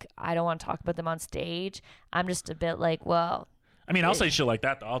like, I don't want to talk about them on stage. I'm just a bit well. I mean, I'll say shit like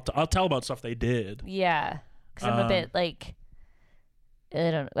that though. I'll tell about stuff they did. Yeah, because I'm a bit I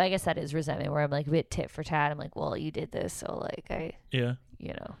don't know. I guess that is resentment, where I'm a bit tit for tat. I'm like, well, you did this, so Yeah.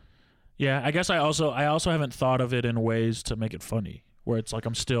 You know. Yeah, I guess I also haven't thought of it in ways to make it funny, where it's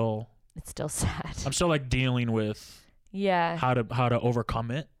I'm still it's still sad. I'm still like dealing with Yeah. how to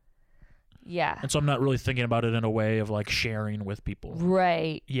overcome it. Yeah. And so I'm not really thinking about it in a way of like sharing with people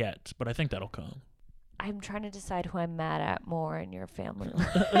Right. yet, but I think that'll come. I'm trying to decide who I'm mad at more in your family.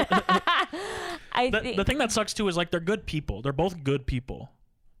 The thing that sucks too is like they're good people. They're both good people.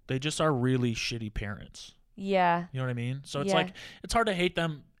 They just are really shitty parents. Yeah. You know what I mean? So it's Yeah. like it's hard to hate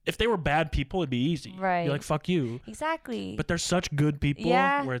them. If they were bad people, it'd be easy. Right. Be like, fuck you. Exactly. But they're such good people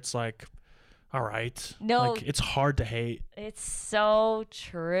Yeah. where it's like, all right. No. Like, it's hard to hate. It's so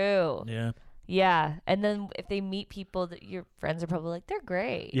true. Yeah. Yeah. And then if they meet people that your friends are probably like, they're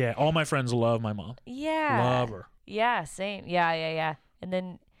great. Yeah. All my friends love my mom. Yeah. Love her. Yeah. Same. Yeah. And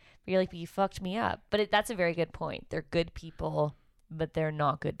then you're like, but you fucked me up. But that's a very good point. They're good people, but they're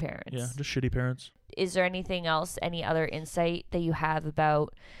not good parents. Yeah. Just shitty parents. Is there anything else, any other insight that you have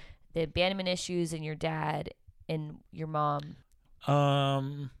about the abandonment issues in your dad and your mom?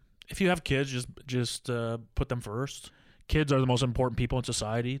 If you have kids, just put them first. Kids are the most important people in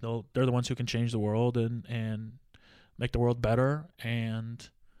society. They're the ones who can change the world and make the world better. And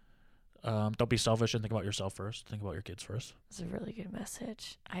don't be selfish and think about yourself first. Think about your kids first. It's a really good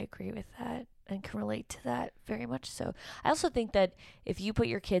message. I agree with that and can relate to that very much so. I also think that if you put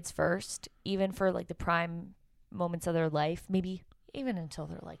your kids first, even for like the prime moments of their life, maybe even until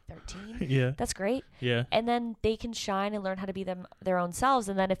they're like 13, Yeah. that's great. Yeah. And then they can shine and learn how to be their own selves.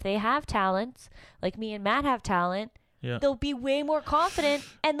 And then if they have talents, like me and Matt have talent, Yeah. they'll be way more confident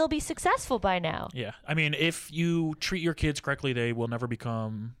and they'll be successful by now. Yeah. I mean, if you treat your kids correctly, they will never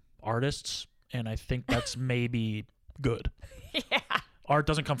become artists. And I think that's maybe good. Yeah. Art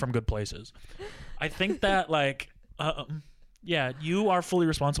doesn't come from good places. I think that yeah, you are fully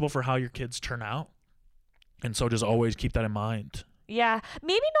responsible for how your kids turn out. And so just always keep that in mind. Yeah.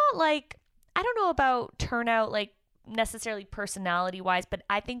 Maybe not like, I don't know about turnout, like necessarily personality wise, but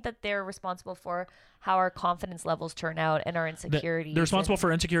I think that they're responsible for how our confidence levels turn out and our insecurities. They're responsible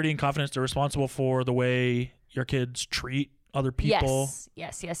for insecurity and confidence. They're responsible for the way your kids treat other people.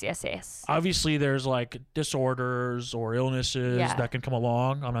 Yes. Obviously, there's like disorders or illnesses that can come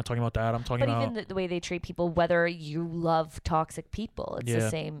along. I'm not talking about that. I'm talking about even the way they treat people, whether you love toxic people, it's the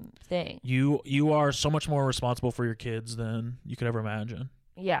same thing. You are so much more responsible for your kids than you could ever imagine.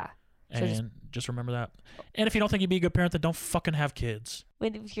 Yeah. So And just remember that. And if you don't think you'd be a good parent, then don't fucking have kids.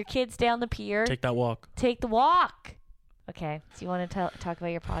 when your kids stay on the pier, Take that walk. take the walk. Okay. So you want to talk about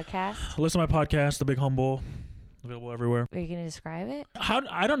your podcast? Listen to my podcast, The Big Humble. Available everywhere. Are you going to describe it?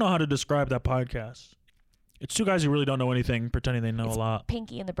 I don't know how to describe that podcast. It's two guys who really don't know anything, pretending they know a lot.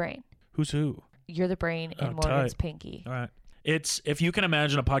 Pinky and the Brain. Who's who? You're the brain and Oh, Morgan's tight. Pinky. All right. It's if you can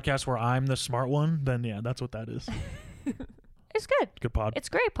imagine a podcast where I'm the smart one, then yeah, that's what that is. It's good. Good pod. It's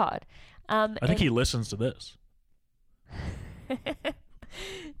great pod. I think he listens to this.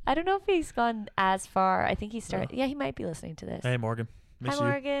 I don't know if he's gone as far. I think he started. Yeah, he might be listening to this. Hey, Morgan. Miss Hi,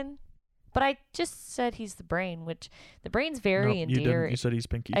 you. Morgan. But I just said he's the brain, which the brain's very No, you didn't. endearing. You said he's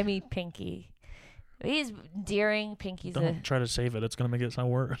Pinky. I mean, Pinky. He's endearing. Pinky's Don't try to save it. It's going to make it sound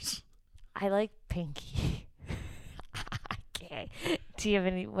worse. I like Pinky. Okay. Do you have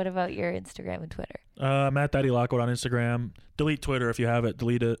any? What about your Instagram and Twitter? Matt Daddy Lockwood on Instagram. Delete Twitter if you have it.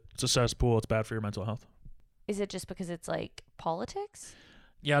 Delete it. It's a cesspool. It's bad for your mental health. Is it just because it's like politics?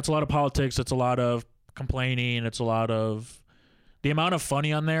 Yeah, it's a lot of politics. It's a lot of complaining. It's a lot of... The amount of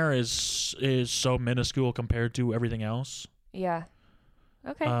funny on there is so minuscule compared to everything else. Yeah.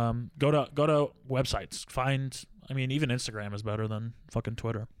 Okay. Go to websites. Even Instagram is better than fucking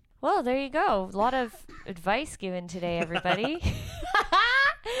Twitter. Well, there you go. A lot of advice given today, everybody.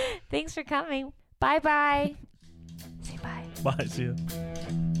 Thanks for coming. Bye-bye. Say bye. Bye. See ya.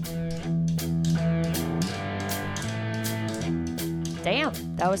 Damn,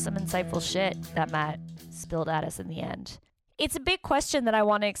 that was some insightful shit that Matt spilled at us in the end. It's a big question that I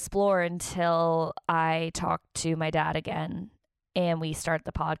want to explore until I talk to my dad again and we start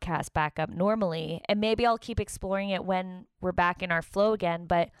the podcast back up normally. And maybe I'll keep exploring it when we're back in our flow again.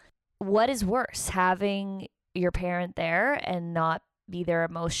 But what is worse, having your parent there and not be there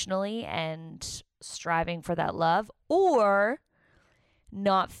emotionally and striving for that love, or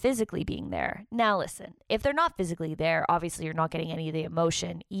not physically being there? Now, listen, if they're not physically there, obviously you're not getting any of the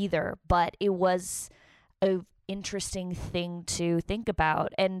emotion either, but it was a interesting thing to think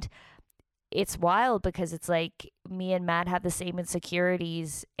about. And it's wild because it's like me and Matt have the same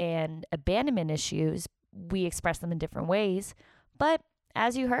insecurities and abandonment issues. We express them in different ways, but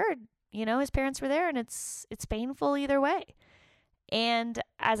as you heard, his parents were there and it's painful either way. And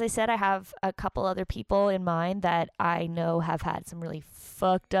as I said, I have a couple other people in mind that I know have had some really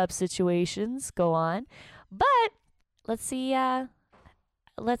fucked up situations go on, but let's see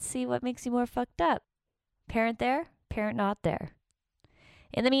let's see what makes you more fucked up. Parent there, parent not there.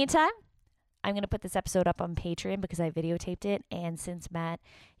 In the meantime, I'm going to put this episode up on Patreon because I videotaped it. And since Matt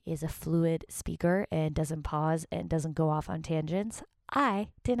is a fluid speaker and doesn't pause and doesn't go off on tangents, I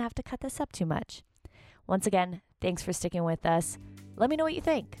didn't have to cut this up too much. Once again, thanks for sticking with us. Let me know what you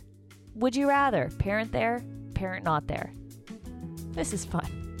think. Would you rather parent there, parent not there? This is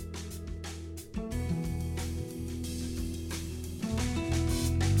fun.